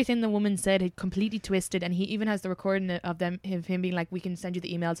everything the woman said had completely twisted, and he even has the recording of him being like, we can send you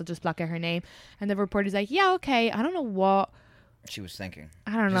the emails, I'll just block out her name. And the reporter's like, yeah, okay. I don't know what she was thinking.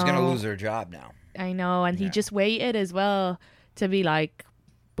 I don't know. She's going to lose her job now. I know, and he just waited as well to be like,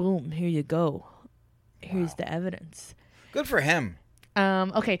 boom, here you go. Here's the evidence. Good for him.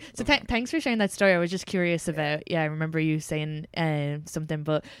 Okay, so thanks for sharing that story. I was just curious about, I remember you saying something,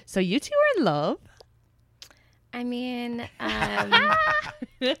 but so you two are in love? I mean,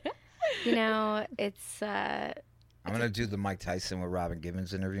 it's... I'm going to do the Mike Tyson with Robin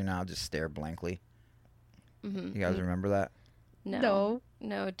Givens interview now. Just stare blankly. Mm-hmm. You guys remember that? No,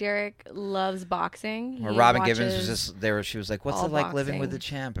 Derek loves boxing. Or Robin Givens was just there. She was like, what's it like living with the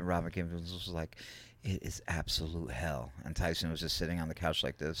champ? And Robin Givens was like, it is absolute hell. And Tyson was just sitting on the couch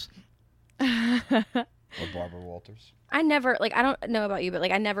like this. Or Barbara Walters. I never, I don't know about you,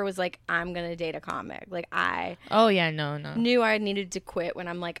 but, I never was like, I'm going to date a comic. No. Knew I needed to quit when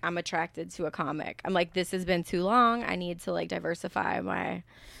I'm like, I'm attracted to a comic. I'm like, this has been too long. I need to, diversify my,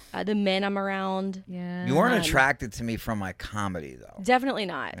 the men I'm around. Yeah. You weren't attracted to me from my comedy, though. Definitely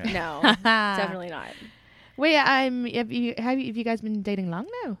not. Yeah. No. Definitely not. Wait, have you guys been dating long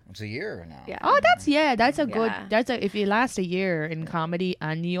now? It's a year now. Yeah. Oh, if you last a year in comedy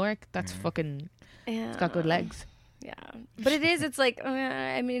and New York, that's fucking... Yeah. It's got good legs. Yeah. But it's like,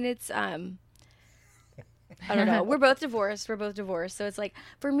 I mean, it's, I don't know. We're both divorced. So it's like,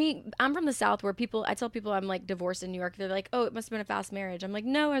 for me, I'm from the South where I tell people I'm divorced in New York. They're like, oh, it must have been a fast marriage. I'm like,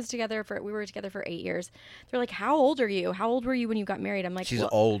 no, we were together for 8 years. They're like, how old are you? How old were you when you got married? I'm like, she's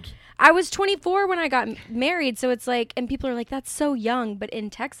old. I was 24 when I got married. So it's like, and people are like, that's so young. But in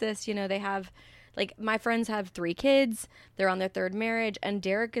Texas, they have... my friends have 3 kids. They're on their 3rd marriage. And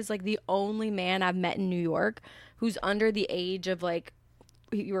Derek is, the only man I've met in New York who's under the age of,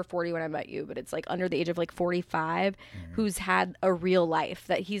 you were 40 when I met you, but it's, under the age of, 45, who's had a real life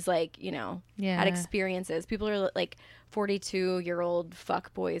that he's, had experiences. People are, 42-year-old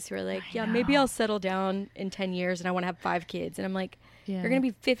fuck boys who are like, maybe I'll settle down in 10 years and I want to have 5 kids. And I'm like, you're going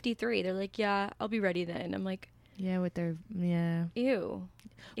to be 53. They're like, yeah, I'll be ready then. I'm like... Yeah, with their... Yeah. Ew.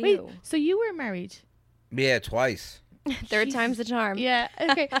 Wait, so you were married? Yeah, twice. 3rd time's the charm. Yeah.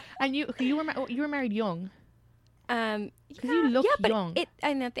 Okay. And you were married young. Because you look young.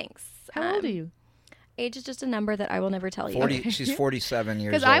 I know. Thanks. How old are you? Age is just a number that I will never tell you. 40. She's 47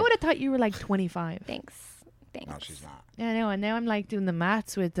 years old. Because I would have thought you were like 25. Thanks. No, she's not. Yeah, I know. And now I'm like doing the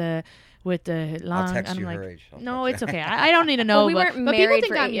maths with the long. I'll text and I'm you like, her age. no, it's okay. I don't need to know. Well, we but, weren't but people married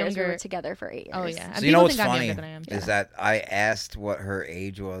think for I'm 8 years. We younger. were together for 8 years. Oh yeah. And So you know people what's think I'm funny younger than I am. is that I asked what her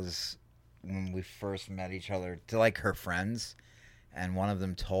age was when we first met each other to like her friends, and one of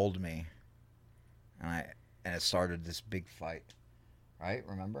them told me, and it started this big fight. Right?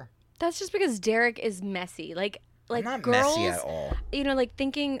 Remember? That's just because Derek is messy. Like I'm not girls, messy at all. You know, like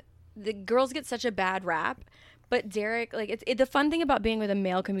thinking the girls get such a bad rap. But Derek, like, the fun thing about being with a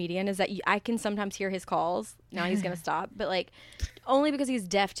male comedian is that I can sometimes hear his calls. Now he's going to stop. But, like, only because he's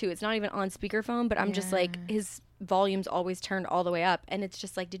deaf, too. It's not even on speakerphone. But I'm just, like, his volume's always turned all the way up. And it's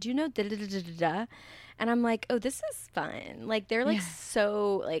just like, did you know da-da-da-da-da-da? And I'm like, oh, this is fun. Like, they're, like,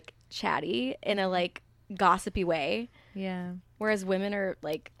 so, like, chatty in a, like, gossipy way. Yeah. Whereas women are,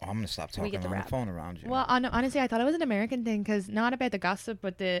 like, I'm going to stop talking on the phone around you. Well, honestly, I thought it was an American thing because not about the gossip,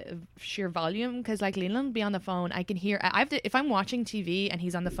 but the sheer volume. Because like Leland will be on the phone, I can hear. I have to if I'm watching TV and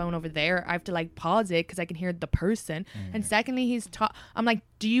he's on the phone over there, I have to like pause it because I can hear the person. And secondly, I'm like,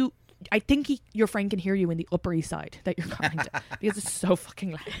 I think your friend can hear you in the Upper East Side that you're calling to because it's so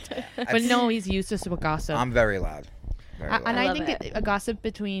fucking loud. But no, he's useless with gossip. I'm very loud. And I think a gossip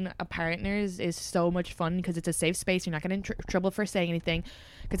between partners is so much fun because it's a safe space. You're not getting in trouble for saying anything.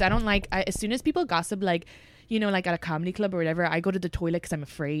 Because I don't like, as soon as people gossip, like, you know, like at a comedy club or whatever, I go to the toilet because I'm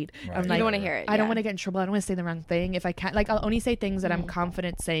afraid. Right. I'm you like, don't want to hear it. I don't want to get in trouble. I don't want to say the wrong thing. If I can't, like, I'll only say things that I'm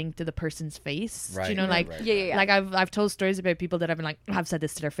confident saying to the person's face. Right. Do you know, like, Yeah. like I've told stories about people that I've been like, I've said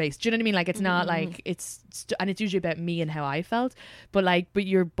this to their face. Do you know what I mean? Like, it's not like and it's usually about me and how I felt. But like, but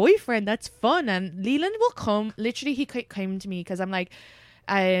your boyfriend, that's fun. And Leland will come. Literally, he came to me because I'm like,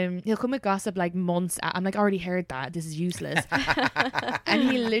 he'll come with gossip like months. I'm like, I already heard that. This is useless. And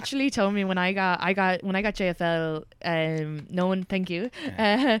he literally told me when I got JFL, no one, thank you.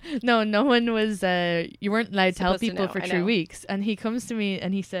 No one was. You weren't allowed to tell people for 3 weeks. And he comes to me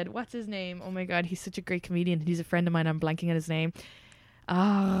and he said, "What's his name? Oh my god, he's such a great comedian. He's a friend of mine. I'm blanking on his name.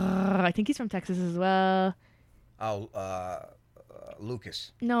 I think he's from Texas as well.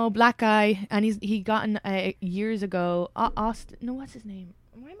 Lucas. No, black guy, and he gotten years ago. Austin. No, what's his name?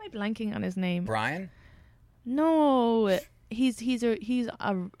 Why am I blanking on his name? Brian? No, he's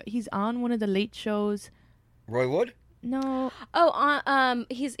on one of the late shows. Roy Wood? No. Oh,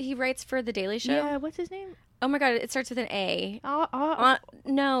 he writes for The Daily Show. Yeah, what's his name? Oh my god, it starts with an A. No. Oh.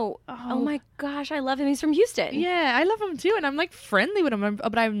 Oh my gosh, I love him. He's from Houston. Yeah, I love him too, and I'm like friendly with him,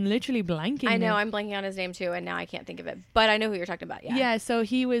 but I'm literally blanking. I know, I'm blanking on his name too, and now I can't think of it. But I know who you're talking about. Yeah. Yeah. So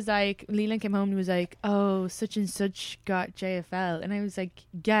he was like, Leland came home and was like, "Oh, such and such got JFL," and I was like,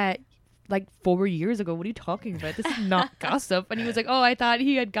 "Yeah." Like 4 years ago, what are you talking about? This is not gossip. And he was like, "Oh, I thought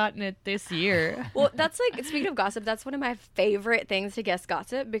he had gotten it this year." Well, that's like, speaking of gossip, that's one of my favorite things to guess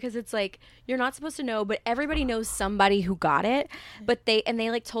gossip, because it's like, you're not supposed to know, but everybody knows somebody who got it. But they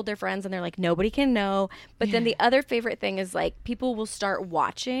like told their friends and they're like, nobody can know. But then the other favorite thing is like, people will start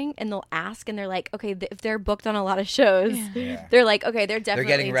watching and they'll ask and they're like, okay, if they're booked on a lot of shows, they're like, okay, they're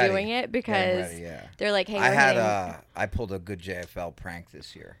definitely doing it because they're like, hey, I pulled a good JFL prank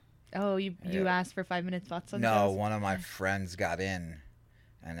this year. Oh, you asked for 5 minutes thoughts on No, shows? one of my friends got in,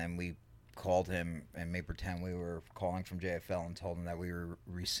 and then we called him and made pretend we were calling from JFL and told him that we were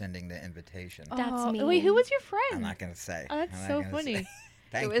rescinding the invitation. That's mean. Wait, who was your friend? I'm not going to say. Oh, that's so funny.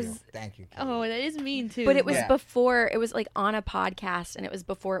 Thank you. Thank you. Kelly. Oh, that is mean too. But it was before, it was like on a podcast, and it was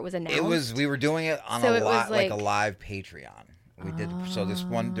before it was announced. We were doing it on like a live Patreon. We did. So there's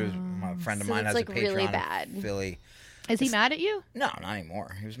a friend of mine has like a Patreon really bad. in Philly. Is he mad at you? No, not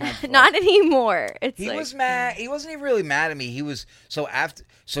anymore. He was mad. Not anymore. He was mad. He wasn't even really mad at me. He was so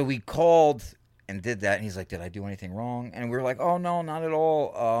we called and did that, and he's like, "Did I do anything wrong?" And we were like, "Oh no, not at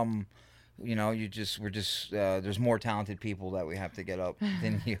all. You know, we're just there's more talented people that we have to get up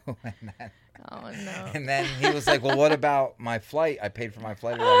than you." Oh no. And then he was like, "Well, what about my flight? I paid for my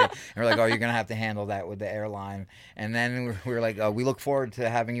flight already." And we're like, "Oh, you're gonna have to handle that with the airline." And then we were like, "We look forward to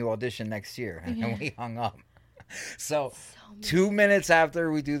having you audition next year." And then we hung up. So 2 minutes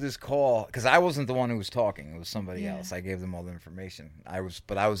after we do this call, because I wasn't the one who was talking, it was somebody else. I gave them all the information. I was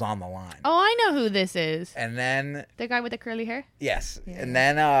on the line. Oh, I know who this is. And then the guy with the curly hair. Yes, and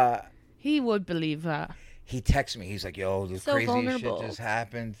then he would believe that. He texted me. He's like, "Yo, this so crazy vulnerable. shit just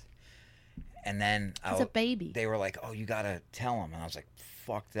happened." And then he's a baby. They were like, "Oh, you gotta tell him," and I was like,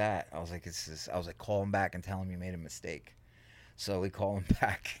 "Fuck that!" I was like, "Call him back and tell him you made a mistake." So we call him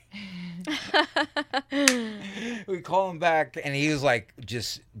back. And he was like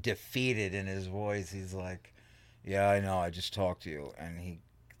just defeated in his voice. He's like, "Yeah, I know. I just talked to you." And he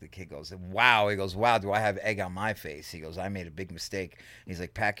the kid goes, wow. He goes, wow, do I have egg on my face? He goes, I made a big mistake. He's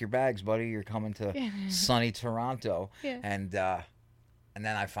like, pack your bags, buddy. You're coming to sunny Toronto. Yeah. And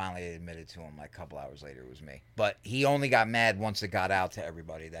then I finally admitted to him like a couple hours later it was me. But he only got mad once it got out to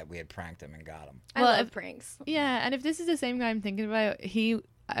everybody that we had pranked him and got him. I love pranks. Yeah, and if this is the same guy I'm thinking about,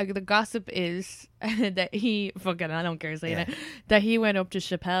 the gossip is that he I don't care saying it, that he went up to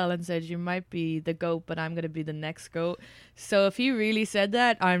Chappelle and said, you might be the GOAT, but I'm going to be the next GOAT. So if he really said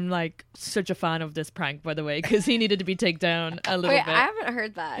that, I'm like such a fan of this prank, by the way, because he needed to be taken down a little bit. I haven't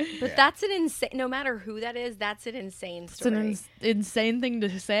heard that, but that's an insane, no matter who that is, that's an insane story. It's an insane thing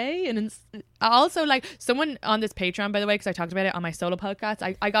to say. And also, like, someone on this Patreon, by the way, because I talked about it on my solo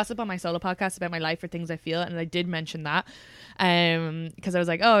podcast, I gossip on my solo podcast about my life or things I feel, and I did mention that because I was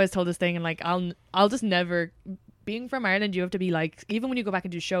like, oh, I was told this thing, and like I'll just never, being from Ireland, you have to be like, even when you go back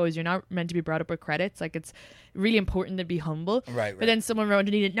and do shows, you're not meant to be brought up with credits. Like, it's really important to be humble. Right. But then someone wrote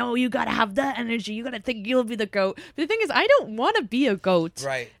underneath it, no, you gotta have that energy, you gotta think you'll be the GOAT. But the thing is, I don't want to be a GOAT.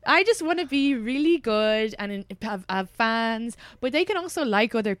 Right. I just want to be really good and have fans, but they can also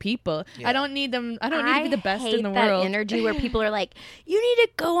like other people. Yeah. I don't need them. I don't need to be the best in the I hate that world. energy where people are like, you need to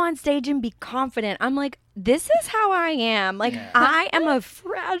go on stage and be confident. I'm like, this is how I am. Like, I am a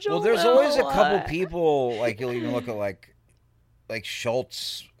fragile. Well, there's always a couple people, like, you'll even look at like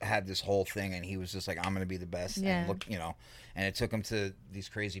Schultz had this whole thing, and he was just like, I'm going to be the best. Yeah. And look, and it took him to these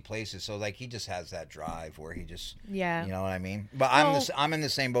crazy places. So, like, he just has that drive where he just, you know what I mean? But I'm in the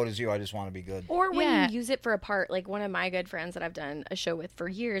same boat as you. I just want to be good. Or when you use it for a part, like one of my good friends that I've done a show with for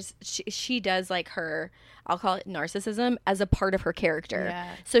years, she does like her, I'll call it narcissism, as a part of her character.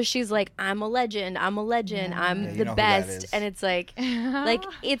 Yeah. So she's like, I'm a legend, I'm the best. And it's like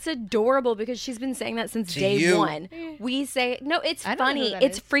it's adorable because she's been saying that since day one. We say, no, it's funny.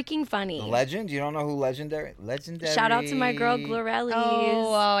 It's freaking funny. The legend? You don't know who legendary? Shout out to my girl Glorelli.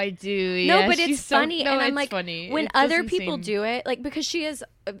 Oh, I do. No, Yeah, but it's funny. No, and I'm it's like, funny. when It other doesn't people seem- do it, like, because she is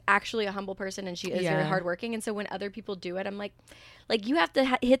actually a humble person and she is very hardworking. And so when other people do it, I'm like you have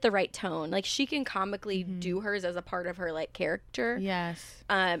to hit the right tone. Like, she can comically do hers as a part of her, like, character. Yes.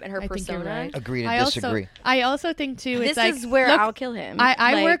 And her I think you're persona. right. Agree to disagree. I also think, too, This it's like, is where look, I'll kill him.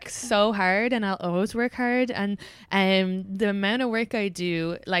 I work so hard, and I'll always work hard. And the amount of work I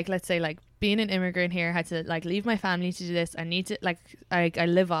do, like, let's say, like, being an immigrant here, I had to like leave my family to do this. I need to like I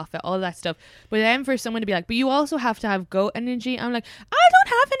live off it, all that stuff. But then for someone to be like, but you also have to have GOAT energy. I'm like, I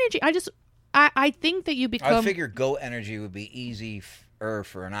don't have energy. I think that you become. I figure GOAT energy would be easy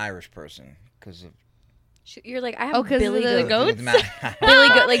for an Irish person because of. You're like, I have Billy the Goat. goats. Billy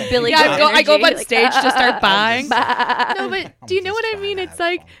Goat, like Billy Yeah, Goat. I go up on energy, stage to start buying. Bah. No, but do you know what I mean? It's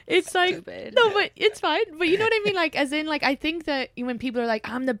like Stupid. no, but it's fine. But you know what I mean? Like, as in, like, I think that when people are like,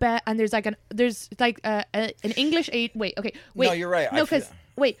 I'm the best, and there's an English wait. No, you're right. No, because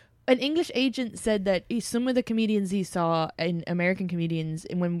an English agent said that some of the comedians he saw in American comedians,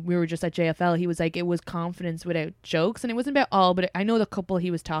 and when we were just at JFL, he was like, it was confidence without jokes. And it wasn't about all, but I know the couple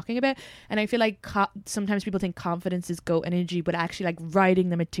he was talking about. And I feel like sometimes people think confidence is GOAT energy, but actually like writing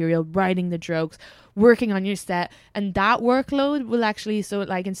the material, writing the jokes, working on your set. And that workload will actually, so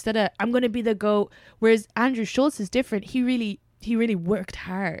like instead of, I'm going to be the GOAT, whereas Andrew Schultz is different. He really worked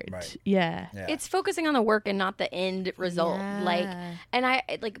hard. Right. Yeah. It's focusing on the work and not the end result. Yeah. Like, and I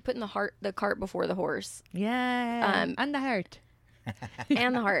like putting the cart before the horse. Yeah. And the heart.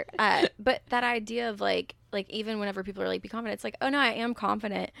 And the heart. But that idea of like even whenever people are like, be confident, it's like, oh no, I am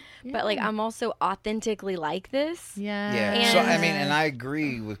confident, but like I'm also authentically like this. Yeah. Yeah. And So I mean, and I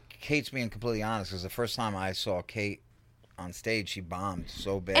agree with Kate's being completely honest, because the first time I saw Kate on stage, she bombed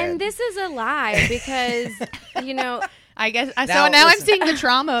so bad. And this is a lie because I guess Now, so. Now I'm seeing the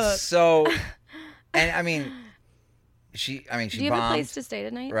trauma. So, and I mean, she do you bombed. have a place to stay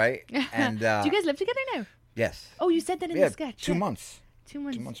tonight? Right? And Do you guys live together now? yes. Oh, you said that in Yeah, the sketch. 2 months. 2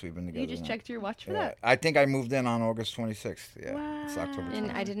 months. 2 months we've been together. You just now. checked your watch for Yeah. that. I think I moved in on August 26th. Yeah. Wow. It's October 26th.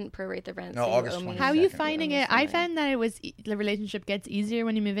 And I didn't prorate the rent. No, so you August owe me. 22nd. How are you Second, finding yeah. it? I found that the relationship gets easier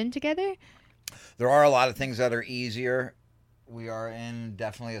when you move in together. There are a lot of things that are easier. We are in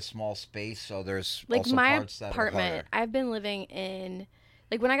definitely a small space, so there's Like also my parts that are apartment, harder. I've been living in,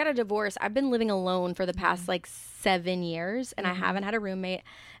 like when I got a divorce, I've been living alone for the past like 7 years, and I haven't had a roommate,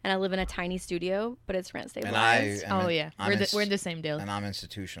 and I live in a tiny studio, but it's rent And stabilized. We're in the same deal. And I'm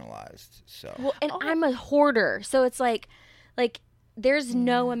institutionalized, so. Well, and I'm a hoarder, so it's like there's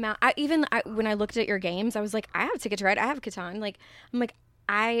no amount. When I looked at your games, I was like, I have Ticket to Ride, I have Catan. Like, I'm like,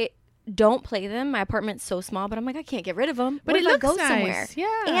 I don't play them. My apartment's so small, but I'm like, I can't get rid of them. But what it if looks I go nice. somewhere?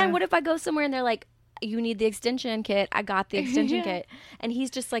 Yeah. And what if I go somewhere and they're like, you need the extension kit? I got the extension Yeah. kit. And he's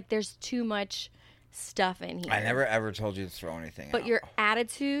just like, there's too much stuff in here. I never ever told you to throw anything out. But your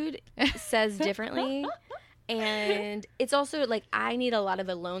attitude says differently. And it's also like I need a lot of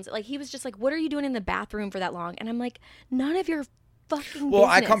alone. Like he was just like, "What are you doing in the bathroom for that long?" And I'm like, "None of your fucking business."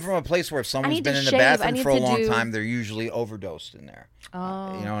 I come from a place where if someone's been in the bathroom for a long time, they're usually overdosed in there.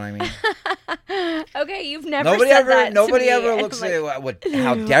 Oh, you know what I mean? Okay, you've never said that. Nobody to me. ever looks at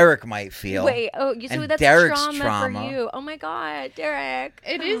how Derek might feel. Wait, so that's Derek's trauma for you. Oh my God, Derek.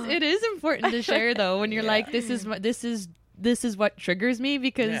 It is important to share though when you're like, this is what triggers me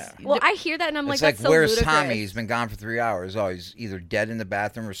because well, I hear that and I'm it's like, that's so where's ludicrous. Tommy? He's been gone for 3 hours. Oh, he's either dead in the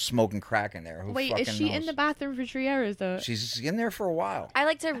bathroom or smoking crack in there. Who Wait, fucking is she knows? in the bathroom for 3 hours though? She's in there for a while. I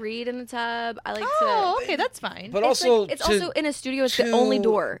like to read in the tub. I like to. Okay, that's fine. But it's also, like, it's also in a studio. It's the only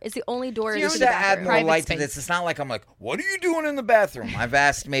door. It's the only door. Just to to add more Private light space. to this, it's not like I'm like, what are you doing in the bathroom? I've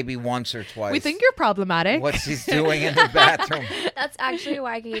asked maybe once or twice. We think you're problematic. What she's doing in the bathroom. That's actually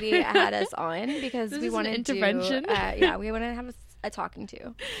why Katie had us on because This we is an wanted intervention. we wanted to have a talking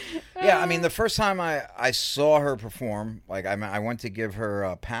to. Yeah, I mean, the first time I saw her perform, like I went to give her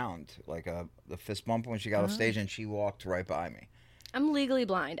a pound, like the fist bump when she got off stage, and she walked right by me. I'm legally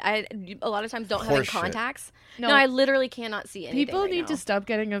blind. I a lot of times don't have any contacts. No. No, I literally cannot see anything. People right need now. to stop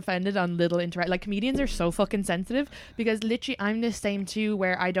getting offended on little like comedians are so fucking sensitive because literally I'm the same too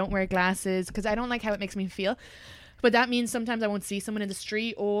where I don't wear glasses because I don't like how it makes me feel. But that means sometimes I won't see someone in the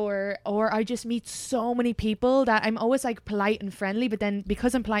street or I just meet so many people that I'm always like polite and friendly. But then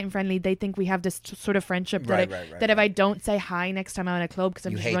because I'm polite and friendly, they think we have this sort of friendship that if I don't say hi next time I'm in a club because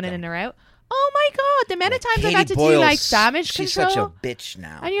I'm just running in or out. Oh my God, the amount of times I've had to do like damage she's control. She's such a bitch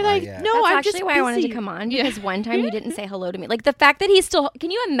now. And you're like, That's no, I'm actually just why busy. I wanted to come on because one time you didn't say hello to me. Like the fact that he's still.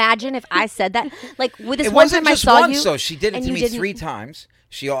 Can you imagine if I said that? Like with this it one wasn't time just I saw once, you. So she did it to me didn't. 3 times.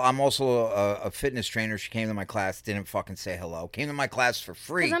 I'm also a fitness trainer. She came to my class, didn't fucking say hello. Came to my class for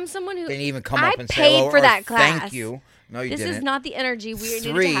free. Because I'm someone who didn't even come up and say paid hello for or that class. Thank you. No, you didn't. This is not the energy we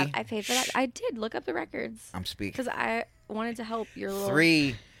needed to have. I paid for that. I did look up the records. I'm speaking because I wanted to help your little.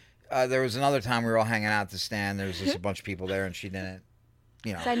 3. There was another time we were all hanging out at the stand. There was just a bunch of people there, and she didn't.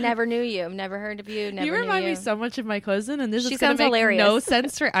 You know. I never knew you. Never heard of you. Never You knew remind you. me so much of my cousin, and this She is going sounds to make hilarious. no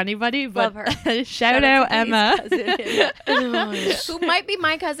sense for anybody. But Love her. shout out to Katie's Emma. cousin. Who might be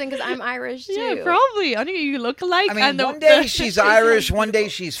my cousin because I'm Irish too. Yeah, probably. I think you look alike. I mean, one day she's Irish, one day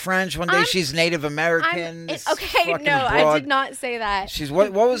she's French, one day she's Native American. Okay, no, I did not say that. She's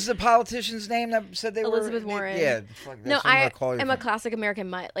what was the politician's name that said they Elizabeth were? Warren. Yeah. No, I am a classic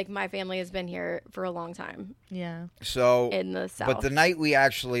American mutt. Like my family has been here for a long time. Yeah. So in the South. But the night we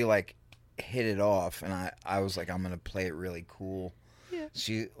actually like hit it off, and I was like, I'm gonna play it really cool.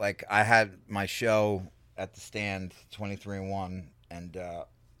 Yeah. I had my show at the stand, 23-1, and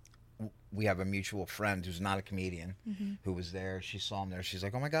we have a mutual friend who's not a comedian who was there. She saw him there. She's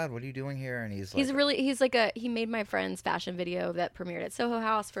like, "Oh my God, what are you doing here?" And he made my friend's fashion video that premiered at Soho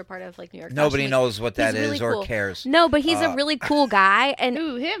House for part of like New York. Nobody knows what that is really or cool. cares. No, but he's a really cool guy. And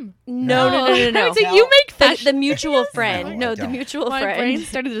Ooh, him? No. So you make fashion. The mutual friend. No, the mutual My friend. brain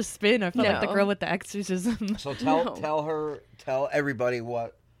started to spin. I felt like the girl with the exorcism. So tell everybody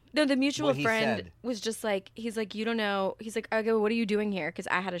what. No, the mutual what he friend said. was just like, he's like, you don't know. He's like, I go, what are you doing here? Because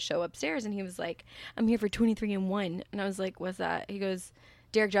I had a show upstairs, and he was like, I'm here for 23-1. And I was like, what's that? He goes,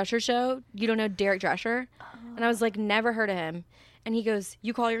 Derek Drescher show? You don't know Derek Drescher? And I was like, never heard of him. And he goes,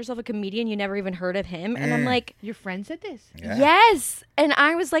 you call yourself a comedian? You never even heard of him? And I'm like, your friend said this? Yeah. Yes. And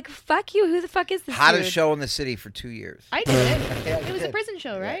I was like, fuck you. Who the fuck is this Hottest dude? show in the city for 2 years. I did it. Yeah, It you was a did. prison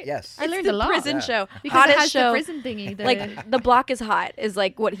show, right? Yes. I learned It's a lot. the prison show. Because Hottest it has show. the prison thingy. Like, the block is hot is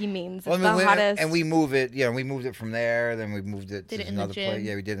like what he means. It's the hottest. And we move it. Yeah, we moved it from there. Then we moved it Did to it in the another gym. place.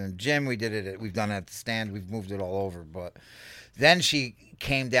 Yeah, we did it in the gym. We did it. We've done it at the stand. We've moved it all over. But then she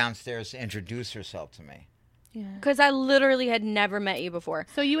came downstairs to introduce herself to me. Because I literally had never met you before.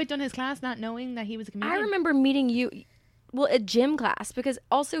 So you had done his class not knowing that he was a comedian? I remember meeting you, well, at gym class, because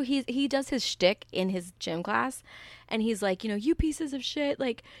also he does his shtick in his gym class, and he's like, you pieces of shit,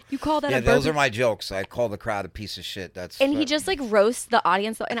 like, you call that a those burpee? are my jokes. I call the crowd a piece of shit. And he just like roasts the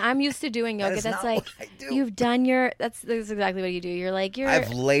audience, and I'm used to doing yoga. is That's not like, what I do. you've done your, that's exactly what you do. You're like,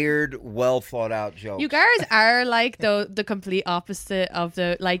 I've layered, well thought out jokes. You guys are like the complete opposite of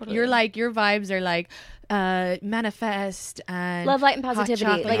the, like, you're like, your vibes are like, manifest and love, light, and hot positivity.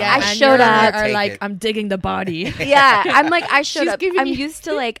 chocolate. Like, Yeah, I and showed yours up. Are Take like, it. I'm digging the body. Yeah, I'm like, I showed She's up. giving I'm you- used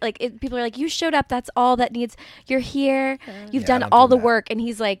to people are like, you showed up. That's all that needs. You're here. You've Yeah, I done don't all do the that. work. And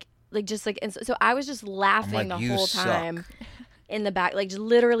he's like just like, and so I was just laughing like, the "You whole suck." time in the back, like just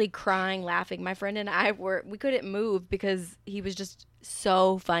literally crying, laughing. My friend and I we couldn't move because he was just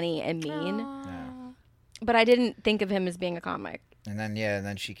so funny and mean. Yeah. But I didn't think of him as being a comic. And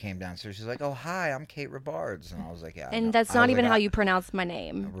then she came downstairs. She's like, "Oh, hi, I'm Kate Robards," and I was like, "Yeah." And that's not even how you pronounce my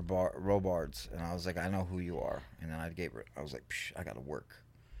name. Robards, and I was like, "I know who you are." And then I was like, Psh, "I got to work."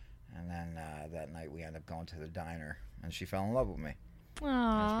 And then that night we ended up going to the diner, and she fell in love with me.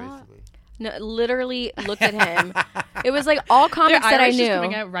 Aww. No, literally looked at him. It was like all comics that I knew. Just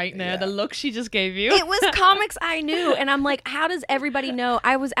coming out right now. Yeah. The look she just gave you. It was comics I knew, and I'm like, how does everybody know?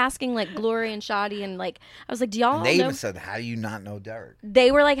 I was asking like Glory and Shadi, and like I was like, do y'all know? They even said, "How do you not know Derek?"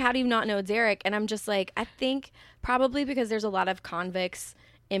 They were like, "How do you not know Derek?" And I'm just like, I think probably because there's a lot of convicts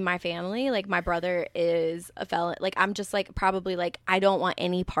in my family. Like my brother is a felon. Like I'm just like probably like I don't want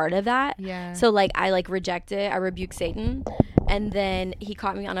any part of that. Yeah. So like I like reject it. I rebuke Satan. And then he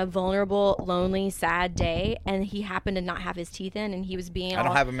caught me on a vulnerable, lonely, sad day, and he happened to not have his teeth in, and he was being. I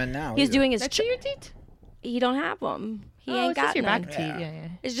don't have them in now. He was doing his. That's your teeth. He don't have them. He ain't got your none. back teeth. Yeah.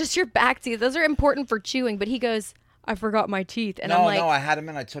 It's just your back teeth. Those are important for chewing. But he goes, "I forgot my teeth," and no, I'm like, "No, I had them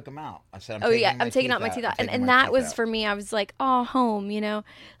in. I took them out." I said, I'm taking out my teeth out. And that was for me. I was like, "Oh, home," you know,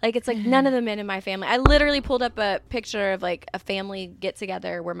 like it's like none of the men in my family. I literally pulled up a picture of like a family get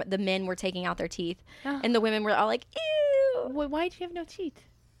together where the men were taking out their teeth, and the women were all like, "Ew." Why do you have no teeth?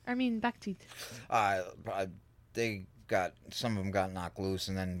 I mean, back teeth. Some of them got knocked loose,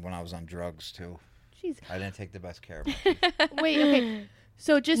 and then when I was on drugs too. Jeez. I didn't take the best care of my teeth. Wait, okay.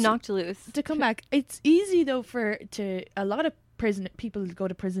 So just knocked loose. To come back, it's easy though to a lot of people go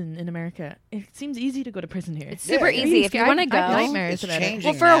to prison in America. It seems easy to go to prison here. It's super easy if you want to go. It's changing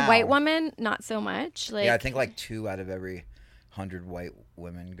well, for now. a white woman, not so much. Like, yeah, I think like 2 out of every 100 white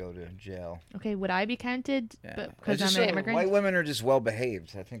women go to jail. Okay, would I be counted? Yeah. Because I'm an immigrant. White women are just well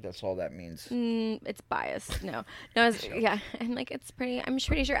behaved. I think that's all that means. It's biased. No, yeah. I'm like, I'm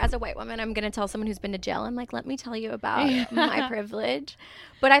pretty sure as a white woman, I'm gonna tell someone who's been to jail. I'm like, let me tell you about my privilege.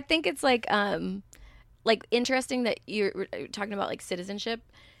 But I think it's like interesting that you're talking about like citizenship.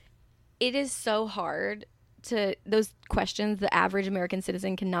 It is so hard to those questions. The average American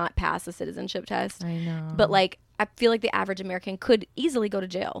citizen cannot pass a citizenship test. I know, but like. I feel like the average American could easily go to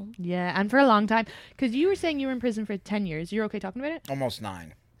jail. Yeah, and for a long time. Because you were saying you were in prison for 10 years. You're okay talking about it? Almost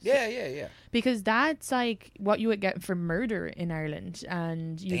 9. Yeah. Because that's like what you would get for murder in Ireland.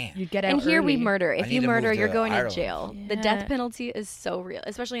 And you get out And here early. we murder. If you murder, you're going to jail. Yeah. The death penalty is so real.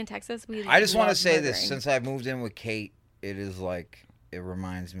 Especially in Texas. I just want to say murdering. this. Since I moved in with Kate, it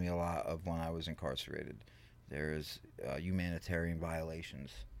reminds me a lot of when I was incarcerated. There's humanitarian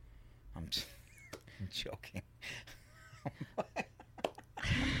violations. I'm joking. Oh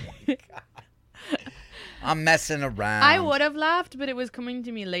my God. I'm messing around. I would have laughed, but it was coming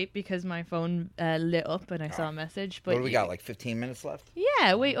to me late because my phone lit up and I saw a message. But what do we got? Like 15 minutes left?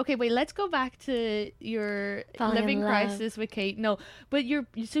 Yeah. Wait. Let's go back to your living crisis with Kate. No, but you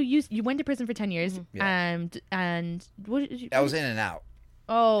went to prison for 10 years, and what did you? I was in and out.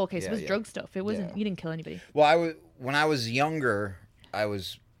 Oh, okay. So it was drug stuff. It wasn't. You didn't kill anybody. Well, when I was younger, it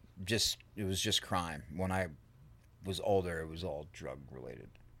was just crime. When I was older, it was all drug related.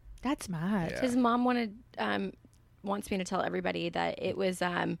 That's mad. His mom wants me to tell everybody that it was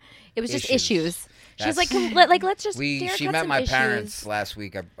just issues. She's like, let's just. She met my parents last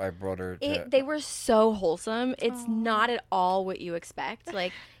week. I brought her. They were so wholesome. It's not at all what you expect.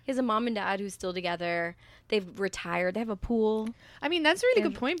 Like he has a mom and dad who's still together. They've retired. They have a pool. I mean, that's a really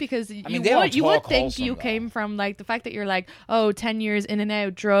good point because you would think you came from like the fact that you're like, 10 years in and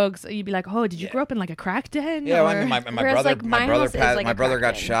out, drugs. You'd be like, did you grow up in like a crack den? Yeah, my brother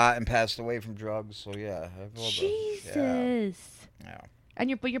got shot and passed away from drugs. So yeah. Jesus. Yeah. And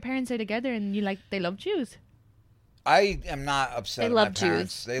your parents are together and they love Jews. I am not upset with my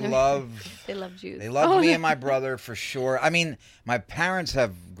parents. They love Jews. They love me and my brother for sure. I mean, my parents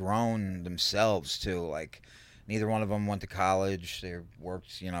have grown themselves too. Like, neither one of them went to college. They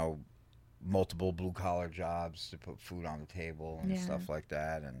worked, multiple blue-collar jobs to put food on the table and stuff like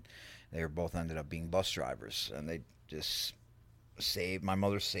that. And they both ended up being bus drivers. And they just my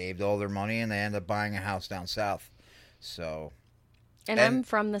mother saved all their money, and they ended up buying a house down south. So... And I'm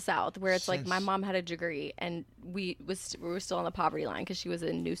from the South, where it's like my mom had a degree, and we were still on the poverty line because she was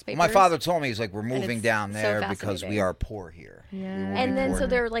in newspapers. My father told me, he's like, we're moving down there because we are poor here. Yeah. And then so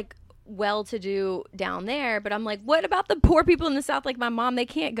they're like well-to-do down there, but I'm like, what about the poor people in the South? Like my mom, they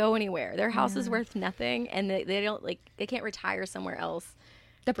can't go anywhere. Their house is worth nothing, and they don't they can't retire somewhere else.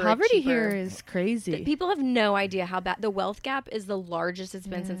 The poverty here is crazy. People have no idea how bad the wealth gap is. The largest it's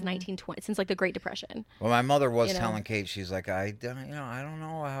been since 1920, since like the Great Depression. Well, my mother was telling Kate, she's like, I don't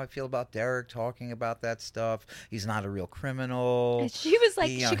know how I feel about Derek talking about that stuff. He's not a real criminal. And she was like,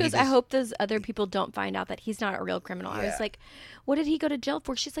 she goes, I hope those other people don't find out that he's not a real criminal. Yeah. I was like, what did he go to jail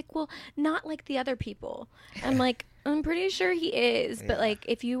for? She's like, well, not like the other people. I'm like, I'm pretty sure he is. But like,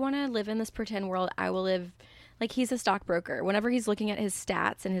 if you want to live in this pretend world, I will live. Like, he's a stockbroker. Whenever he's looking at his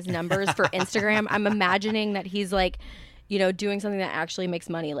stats and his numbers for Instagram, I'm imagining that he's like, you know, doing something that actually makes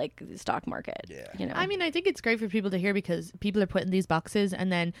money, like the stock market. Yeah. You know? I mean, I think it's great for people to hear because people are put in these boxes,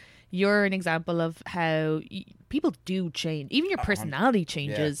 and then you're an example of how people do change. Even your personality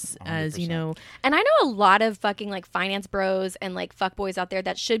changes as, you know. And I know a lot of fucking like finance bros and like fuckboys out there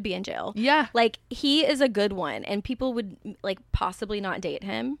that should be in jail. Yeah. Like, he is a good one, and people would like possibly not date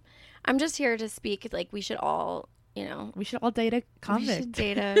him. I'm just here to speak. Like, we should all, you know, we should all date a convict. We should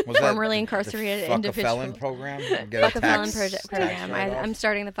date a formerly incarcerated individual. Fuck a felon program. Fuck a felon program. I'm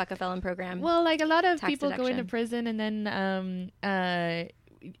starting the fuck a felon program. Well, like a lot of people deduction. go into prison and then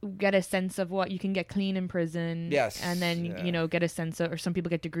get a sense of what you can get clean in prison. Yes. And then you know, get a sense of, or some people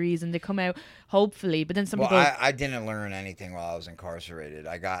get degrees and they come out hopefully, but then some people. I didn't learn anything while I was incarcerated.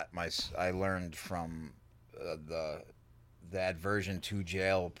 I learned from the aversion to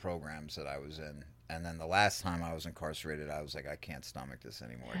jail programs that I was in. And then the last time I was incarcerated, I was like, I can't stomach this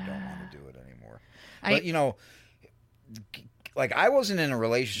anymore. I don't want to do it anymore. But, you know, like, I wasn't in a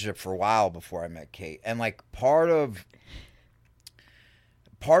relationship for a while before I met Kate. And, like, part of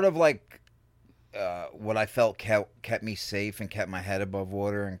like what I felt kept me safe and kept my head above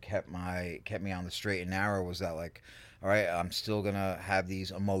water and kept me on the straight and narrow was that, like, all right, I'm still going to have these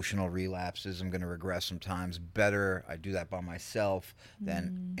emotional relapses. I'm going to regress sometimes. Better I do that by myself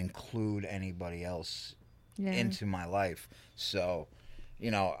than include anybody else into my life. So, you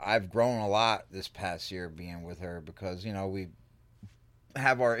know, I've grown a lot this past year being with her because, you know, we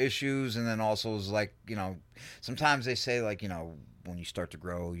have our issues. And then also is like, you know, sometimes they say, like, you know, when you start to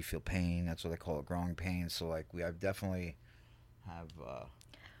grow, you feel pain. That's what they call it, growing pains. So, like, I've definitely have...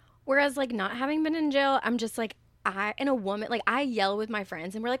 Whereas, like, not having been in jail, I'm just like, I yell with my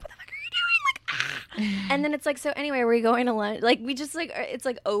friends and we're like, what the fuck are you doing? Like, and then it's like, so anyway, we're going to lunch. Like, we just like, it's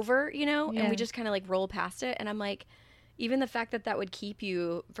like over, you know, and we just kind of like roll past it. And I'm like, even the fact that would keep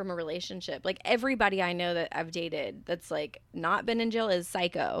you from a relationship, like everybody I know that I've dated that's like not been in jail is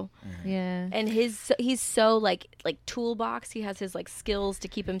psycho. Yeah. And he's so like toolbox. He has his like skills to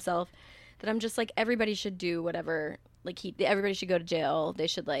keep himself that I'm just like, everybody should do whatever. Like, everybody should go to jail. They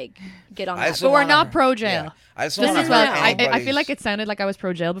should like get on that. But we're not pro jail. Yeah. I just this is what I feel like it sounded like I was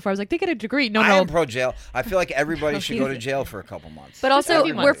pro jail before. I was like, they get a degree. No, I am pro jail. I feel like everybody should go to jail for a couple months. But also,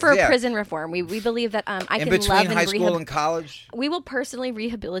 we're for prison reform. We believe that I can between love and high school and college. We will personally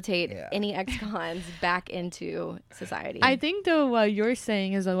rehabilitate any ex-cons back into society. I think though what you're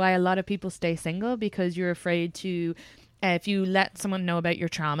saying is why a lot of people stay single, because you're afraid to. If you let someone know about your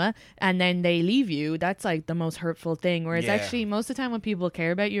trauma and then they leave you, that's like the most hurtful thing. Whereas actually most of the time when people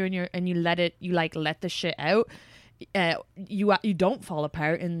care about you and you let the shit out, you don't fall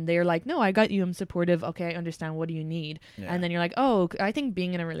apart and they're like, no, I got you, I'm supportive. Okay, I understand. What do you need? Yeah. And then you're like, oh, I think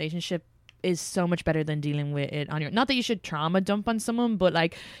being in a relationship is so much better than dealing with it on your, not that you should trauma dump on someone, but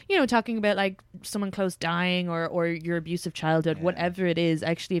like, you know, talking about like someone close dying or your abusive childhood, whatever it is,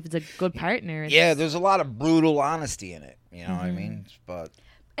 actually, if it's a good partner. There's a lot of brutal honesty in it. You know what I mean?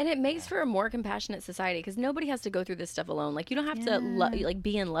 And it makes for a more compassionate society because nobody has to go through this stuff alone. Like, you don't have to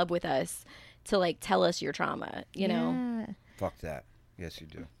be in love with us to like tell us your trauma, you know? Fuck that. Yes, you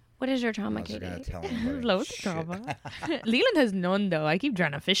do. What is your trauma, Katie? Loads of trauma. Leland has none, though. I keep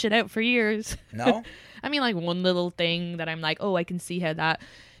trying to fish it out for years. No? I mean, like, one little thing that I'm like, oh, I can see how that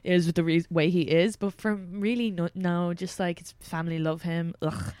is with the way he is. But for really, no, just like his family love him.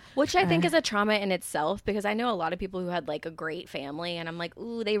 Ugh. Which I think is a trauma in itself, because I know a lot of people who had like a great family. And I'm like,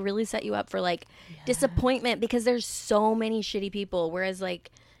 ooh, they really set you up for like disappointment because there's so many shitty people. Whereas like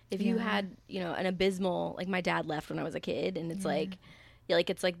if you had, you know, an abysmal, like my dad left when I was a kid, and it's like,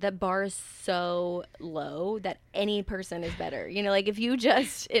 it's like the bar is so low that any person is better. You know, like if you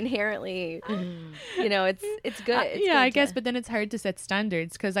just inherently, you know, it's good. I guess, but then it's hard to set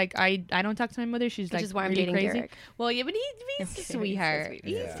standards because like I don't talk to my mother. She's which like is why I'm really dating crazy. Derek. Well, yeah, but he's a sweetheart.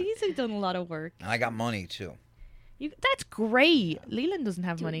 He's done a lot of work. And I got money too. That's great. Leland doesn't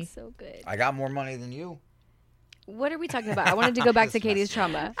have money. So good. I got more money than you. What are we talking about? I wanted to go back to Katie's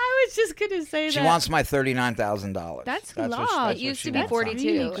trauma. I was just going to say she wants my $39,000. That's a lot. It used to be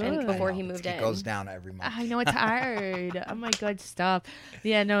 42 really before he moved in. It goes down every month. I know, it's hard. Oh my God, stop.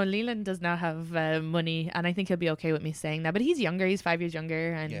 Yeah, no, Leland does not have money, and I think he'll be okay with me saying that. But he's younger. He's 5 years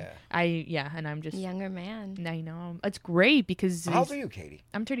younger, and and I'm just younger man. I know. It's great because how old are you, Katie?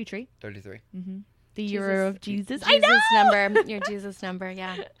 I'm 33. 33. Mm-hmm. The year of Jesus. Jesus number. Your Jesus number.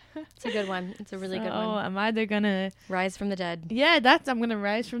 Yeah. It's a good one. It's a really good one. Oh, I'm either gonna rise from the dead. Yeah, I'm gonna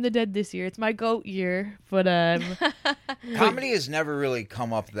rise from the dead this year. It's my GOAT year, but comedy has never really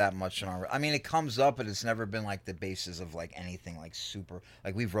come up that much in our. I mean, it comes up, but it's never been like the basis of like anything like super.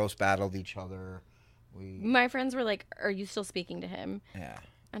 Like we've roast battled each other. My friends were like, "Are you still speaking to him?" Yeah.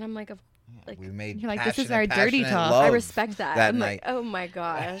 And I'm like, like we made. You're like, this is our dirty talk. I respect that. I'm night. like, oh my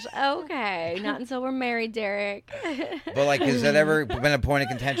gosh. Okay, not until we're married, Derek. But like, has that ever been a point of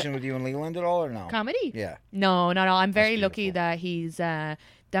contention with you and Leland at all, or no? Comedy? Yeah. No, not at all. I'm very lucky that he's. The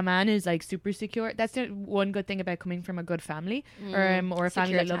man is like super secure. That's the one good thing about coming from a good family, or a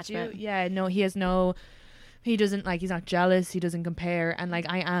family that loves you. Yeah. No, he has no. He doesn't like. He's not jealous. He doesn't compare. And like,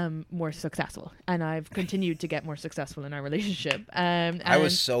 I am more successful, and I've continued to get more successful in our relationship. I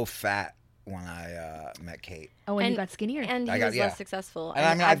was so fat when I met Kate. Oh, and you got skinnier. And he was less successful.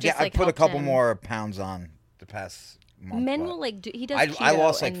 And I mean, I put a couple more pounds on the past month. Men will like he does keto. I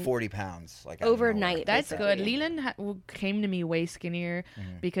lost like 40 pounds like overnight. That's good. Leland came to me way skinnier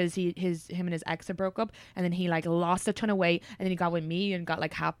because him and his ex broke up, and then he like lost a ton of weight, and then he got with me and got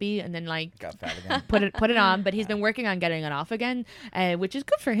like happy, and then like got fat again. put it on, but he's been working on getting it off again, which is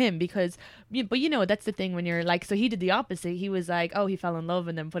good for him because. But you know that's the thing when you're like, so he did the opposite. He was like, oh, he fell in love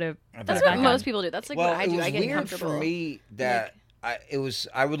and then put it. That's what most people do. That's like what I do. It was I get weird comfortable. for me that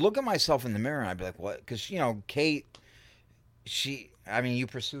I would look at myself in the mirror and I'd be like, what? Because Kate. You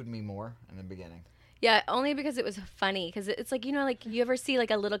pursued me more in the beginning. Yeah, only because it was funny. Because it's like, like you ever see like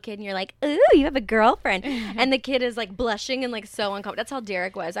a little kid and you're like, ooh, you have a girlfriend. And the kid is like blushing and like so uncomfortable. That's how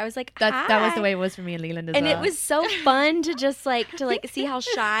Derek was. I was like, hi. That was the way it was for me and Leland as well. And it was so fun to just like, see how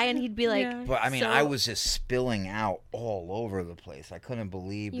shy and he'd be like. Yeah. But I mean, I was just spilling out all over the place. I couldn't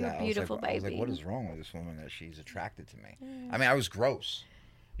believe you that. Were beautiful, I was like, what is wrong with this woman that she's attracted to me? I mean, I was gross.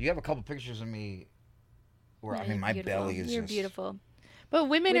 You have a couple pictures of me where, my belly is You're beautiful. But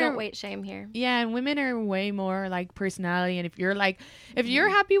we don't weight shame here. Yeah, and women are way more like personality. And if you're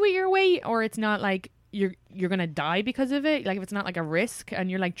happy with your weight, or it's not like you're gonna die because of it, like if it's not like a risk and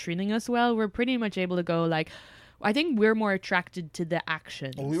you're like treating us well, we're pretty much able to go like. I think we're more attracted to the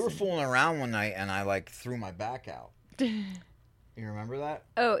action. Well, we were fooling around one night and I like threw my back out. You remember that?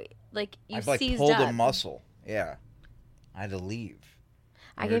 Oh, like you seized pulled up. a muscle. Yeah, I had to leave.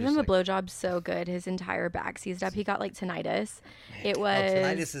 I gave him a blowjob so good. His entire back seized up. He got like tinnitus. It was.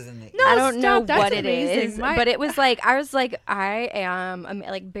 Tinnitus is in the. No, I don't know what it is, but it was like I was like I am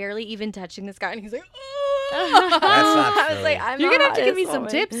like barely even touching this guy, and he's like. That's not true. I was like, you're gonna have to give me some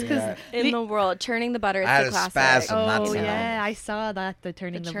tips because in the world, churning the butter is I had the classic. Spasm, oh yeah, I saw that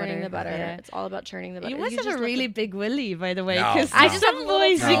churning the butter. Yeah. It's all about churning the butter. You must have a really big willy, by the way. No, I just have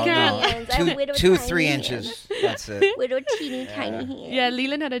boys you can't. 2-3 inches. That's it. Little teeny tiny hands. Yeah,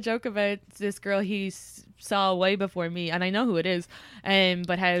 Leland had a joke about this girl he saw way before me, and I know who it is,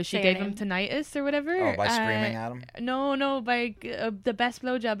 but how she gave him tinnitus or whatever. Oh, by screaming at him? No, by the best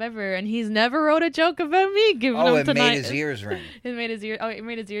blowjob ever, and he's never wrote a joke about me giving him tinnitus. It made his ears ring. It made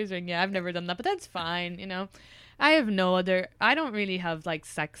his ears ring. Yeah, I've never done that, but that's fine, I have I don't really have like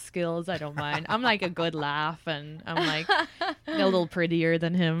sex skills. I don't mind. I'm like a good laugh, and I'm like a little prettier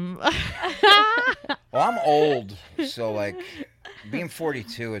than him. Well, I'm old, so like being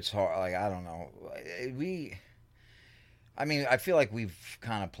 42, it's hard. Like I don't know. I feel like we've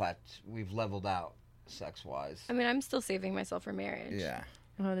kind of we've leveled out sex wise. I mean, I'm still saving myself for marriage. Yeah,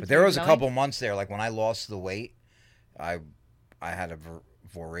 but there was a couple months there, like when I lost the weight, I had a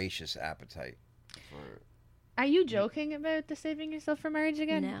voracious appetite for. Are you joking about the saving yourself for marriage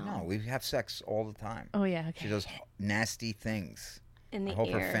again? No, we have sex all the time. Oh yeah, okay. She does nasty things. In the I hope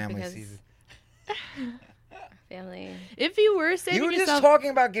ear, her family sees it. Family. If you were saving yourself... You were just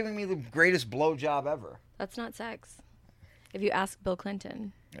talking about giving me the greatest blowjob ever. That's not sex. If you ask Bill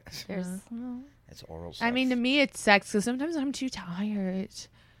Clinton, there's... It's oral sex. I mean, to me, it's sex, because sometimes I'm too tired.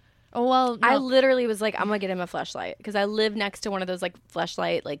 Oh, well... No. I literally was like, I'm going to get him a fleshlight, because I live next to one of those, like,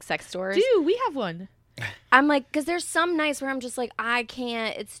 fleshlight, like, sex stores. Dude, we have one. I'm like, because there's some nights where I'm just like, I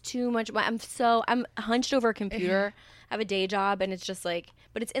can't, it's too much. I'm hunched over a computer. I have a day job, and it's just like,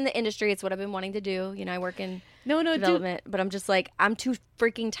 but it's in the industry. It's what I've been wanting to do. I work in development, but I'm just like, I'm too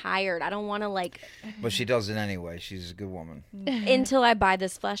freaking tired. I don't want to like. But she does it anyway. She's a good woman. Until I buy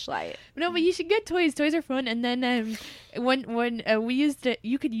this fleshlight. No, but you should get toys. Toys are fun. And then when we used it,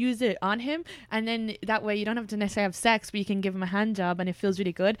 you could use it on him, and then that way you don't have to necessarily have sex, but you can give him a hand job, and it feels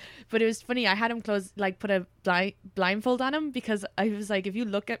really good. But it was funny. I had him put a blindfold on him because I was like, if you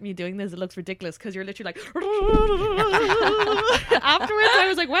look at me doing this, it looks ridiculous because you're literally like. Afterwards, I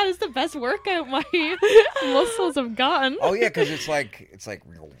was like, wow, this is the best workout my muscles have gotten. Oh yeah, because it's like.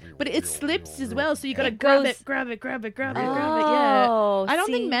 But it slips as well, so you gotta grab it. Yeah, I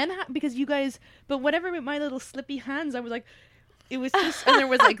don't think men because you guys. But whatever with my little slippy hands, I was like. It was just, and there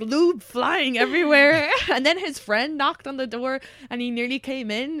was like lube flying everywhere. And then his friend knocked on the door and he nearly came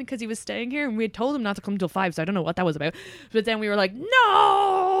in because he was staying here. And we had told him not to come till 5, so I don't know what that was about. But then we were like,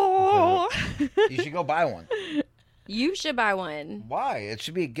 no! You should go buy one. You should buy one. Why? It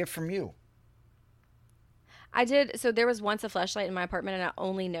should be a gift from you. I did. So there was once a fleshlight in my apartment, and I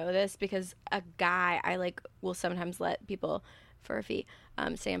only know this because a guy, I like will sometimes let people for a fee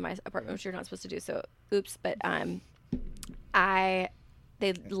stay in my apartment, which you're not supposed to do. So oops, but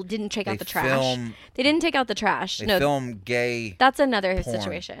they didn't take out the trash. They didn't take out the trash. They film gay. That's another porn.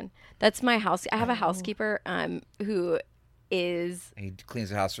 Situation. That's my house. I have a housekeeper who is he cleans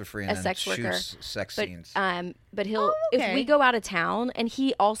the house for free and a then sex shoots worker. sex But, scenes. But he'll if we go out of town, and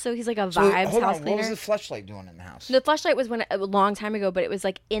he's like a So, vibes hold house on, cleaner. what was the fleshlight doing in the house? The fleshlight was a long time ago, but it was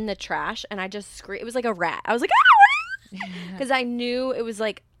like in the trash, and I just screamed. It was like a rat. I was like, ah, because I knew it was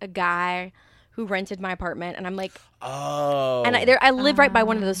like a guy who rented my apartment, and I'm like, oh, and I live right by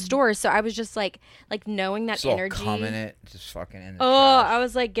one of those stores, so I was just like knowing that energy. Cum in it, just fucking in the trash. trash. I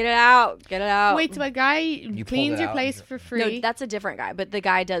was like, get it out. Wait, so a guy cleans your place for free? No, that's a different guy, but the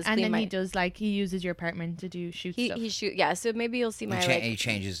guy does. And clean then he does he uses your apartment to shoot stuff. He shoot, yeah. So maybe you'll see my. He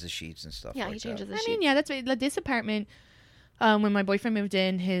changes the sheets and stuff. Yeah, like he changes that. the sheets. I mean, yeah, that's like this apartment. When my boyfriend moved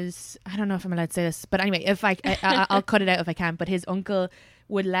in, I don't know if I'm allowed to say this, but anyway, if I'll cut it out if I can. But his uncle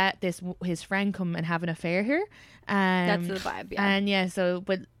would let his friend come and have an affair here. That's the vibe, yeah. And yeah,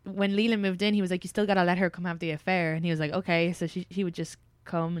 but when Leland moved in, he was like, you still gotta let her come have the affair. And he was like, okay. So he would just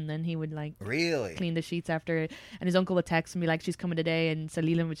come, and then he would like really clean the sheets after. And his uncle would text and be like, she's coming today. And so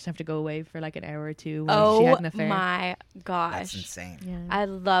Leland would just have to go away for like an hour or two when she had an affair. Oh my gosh, that's insane. Yeah. I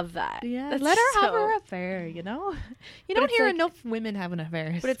love that. Yeah, let her have her affair. You know, you don't hear enough women having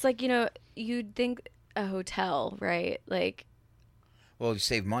affairs. But it's like, you'd think a hotel, right? Like, well, you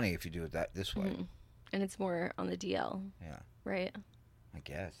save money if you do it this way. Mm-hmm. And it's more on the DL. Yeah. Right? I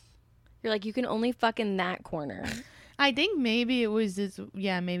guess. You're like, you can only fuck in that corner. I think maybe it was just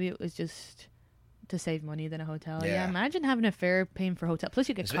to save money than a hotel. Yeah, imagine having an affair paying for a hotel. Plus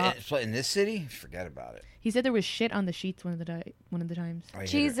you get caught. In this city, forget about it. He said there was shit on the sheets one of the times. Oh,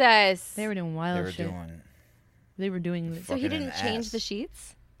 Jesus. They were doing wild shit. They were doing. So he didn't change the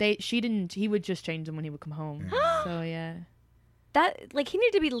sheets? She didn't. He would just change them when he would come home. So yeah. That, like, he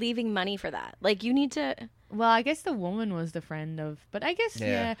needed to be leaving money for that. Like, you need to. Well, I guess the woman was the friend of, but I guess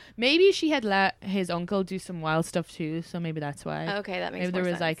maybe she had let his uncle do some wild stuff too, so maybe that's why. Okay, that makes maybe more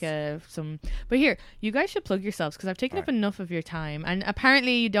there was sense. like some. But here, you guys should plug yourselves because I've taken up enough of your time, and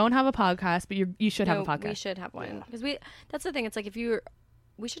apparently you don't have a podcast, but you should have a podcast. We should have one because that's the thing. It's like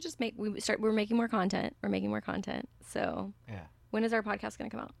we should just we're making more content. We're making more content. So yeah, when is our podcast going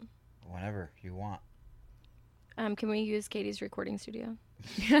to come out? Whenever you want. Can we use Katie's recording studio?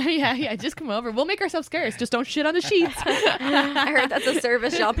 yeah. Just come over. We'll make ourselves scarce. Just don't shit on the sheets. I heard that's a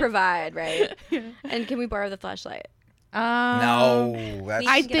service y'all provide, right? Yeah. And can we borrow the flashlight? No, that's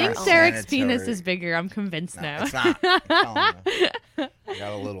I think Derek's penis is bigger. I'm convinced now. It's not. I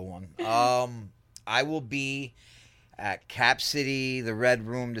got a little one. I will be at Cap City, the Red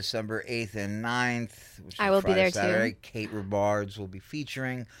Room, December 8th and 9th. Which is I will Friday, be there Saturday. too. Kate Robards will be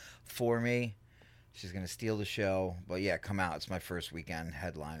featuring for me. She's going to steal the show. But yeah, come out. It's my first weekend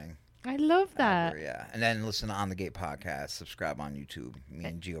headlining. I love that. Ever, yeah. And then listen to On the Gate podcast. Subscribe on YouTube. Me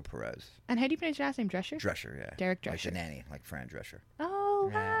and Gio Perez. And how do you pronounce your last name? Drescher? Drescher, yeah. Derek Drescher. Like the nanny, like Fran Drescher.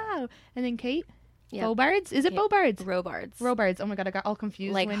 Oh, wow. And then Kate? Yep. Robards? Is it Robards? Robards. Oh my God, I got all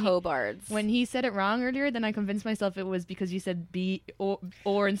confused. Like Robards. When he said it wrong earlier, then I convinced myself it was because you said B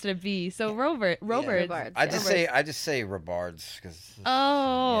or instead of B. So Robards. Yeah. I just say Robards because.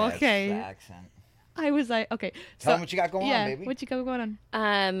 Oh, okay. It's the accent. I was like, okay. Tell them what you got going on, baby. What you got going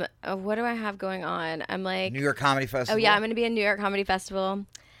on? What do I have going on? I'm like New York Comedy Festival. Oh yeah, I'm going to be in New York Comedy Festival.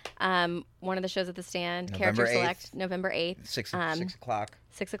 One of the shows at the Stand, November Character 8th. Select, November 8th. 6 o'clock.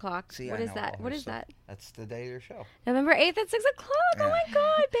 6 o'clock. See, what I is know that? all What her is stuff. that? That's the day of your show. November 8th at 6 o'clock. Yeah. Oh my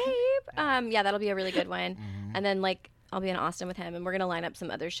God, babe. Yeah, that'll be a really good one. And then I'll be in Austin with him, and we're gonna line up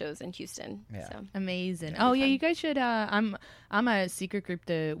some other shows in Houston. Yeah. So. Amazing. Oh yeah, you guys should. I'm a secret group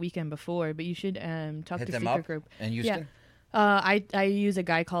the weekend before, but you should talk Hit to them secret up group in Houston. Yeah. I use a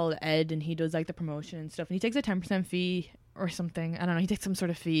guy called Ed, and he does like the promotion and stuff, and he takes a 10% fee or something. I don't know. He takes some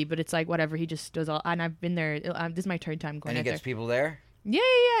sort of fee, but it's like whatever. He just does all. And I've been there. This is my third time going. And he gets people there. Yeah.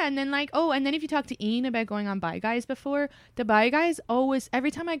 And then and then if you talk to Ian about going on Bye Guys before, the Bye Guys always,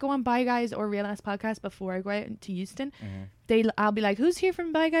 every time I go on Bye Guys or Real Ass Podcast before I go out to Houston, I'll be like, who's here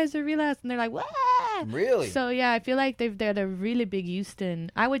from Bye Guys or Real Ass? And they're like, what? Really? So yeah, I feel like they're a really big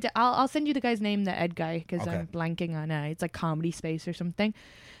Houston. I'll send you the guy's name, the Ed guy, because I'm blanking on it's like Comedy Space or something.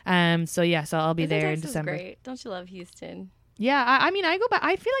 So I'll be there in December. Great. Don't you love Houston? Yeah, I mean, I go back.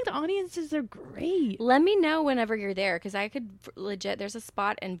 I feel like the audiences are great. Let me know whenever you're there, because I could legit. There's a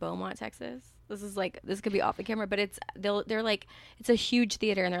spot in Beaumont, Texas. This could be off the camera, but they're like, it's a huge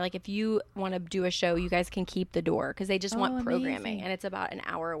theater, and they're like, if you want to do a show, you guys can keep the door, because they just want programming, and it's about an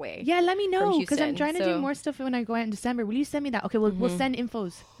hour away. Yeah, let me know, because I'm trying to do more stuff when I go out in December. Will you send me that? Okay, we'll send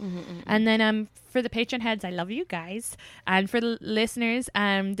infos, and then for the Patreon heads, I love you guys, and for the listeners,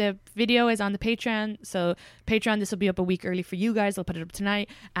 the video is on the Patreon. So Patreon, this will be up a week early for you guys. I'll put it up tonight,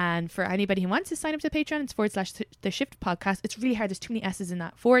 and for anybody who wants to sign up to Patreon, it's /The Shift Podcast. It's really hard. There's too many S's in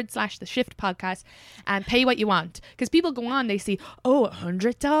that. /The Shift Podcast. And pay what you want, because people go on, they see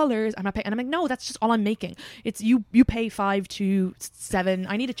 $100, I'm not paying, and I'm like, no, that's just all I'm making. It's you pay $5 to $7.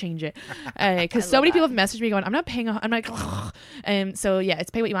 I need to change it, because so many people have messaged me going, I'm not paying I'm like, so yeah, it's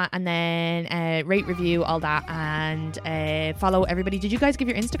pay what you want, and then rate, review, all that, and follow everybody. Did you guys give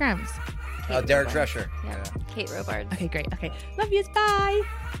your Instagrams? Derek Drescher. Yeah. Kate Robards. Okay, great. Okay, love yous, bye.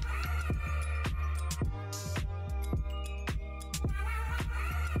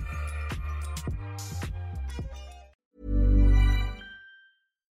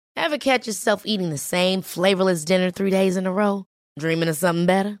 Ever catch yourself eating the same flavorless dinner 3 days in a row? Dreaming of something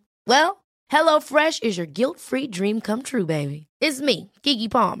better? Well, HelloFresh is your guilt-free dream come true, baby. It's me, Keke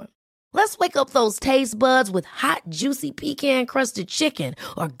Palmer. Let's wake up those taste buds with hot, juicy pecan-crusted chicken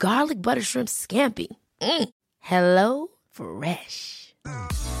or garlic butter shrimp scampi. Hello Fresh.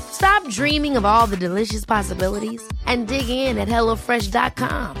 Stop dreaming of all the delicious possibilities and dig in at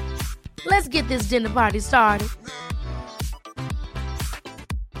HelloFresh.com. Let's get this dinner party started.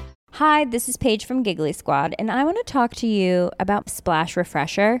 Hi, this is Paige from Giggly Squad, and I want to talk to you about Splash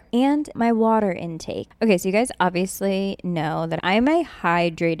Refresher and my water intake. Okay, so you guys obviously know that I'm a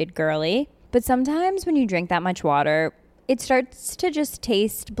hydrated girly, but sometimes when you drink that much water, it starts to just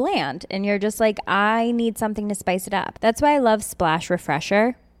taste bland, and you're just like, I need something to spice it up. That's why I love Splash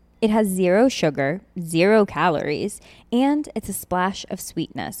Refresher. It has 0 sugar, 0 calories, and it's a splash of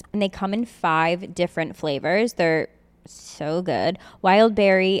sweetness. And they come in 5 different flavors. They're so good. Wild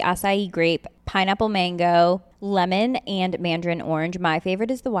berry, acai grape, pineapple mango, lemon, and mandarin orange. My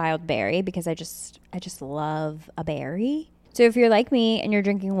favorite is the wild berry because I just love a berry. So if you're like me and you're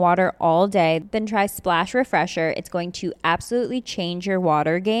drinking water all day, then try Splash Refresher. It's going to absolutely change your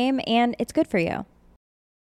water game, and it's good for you.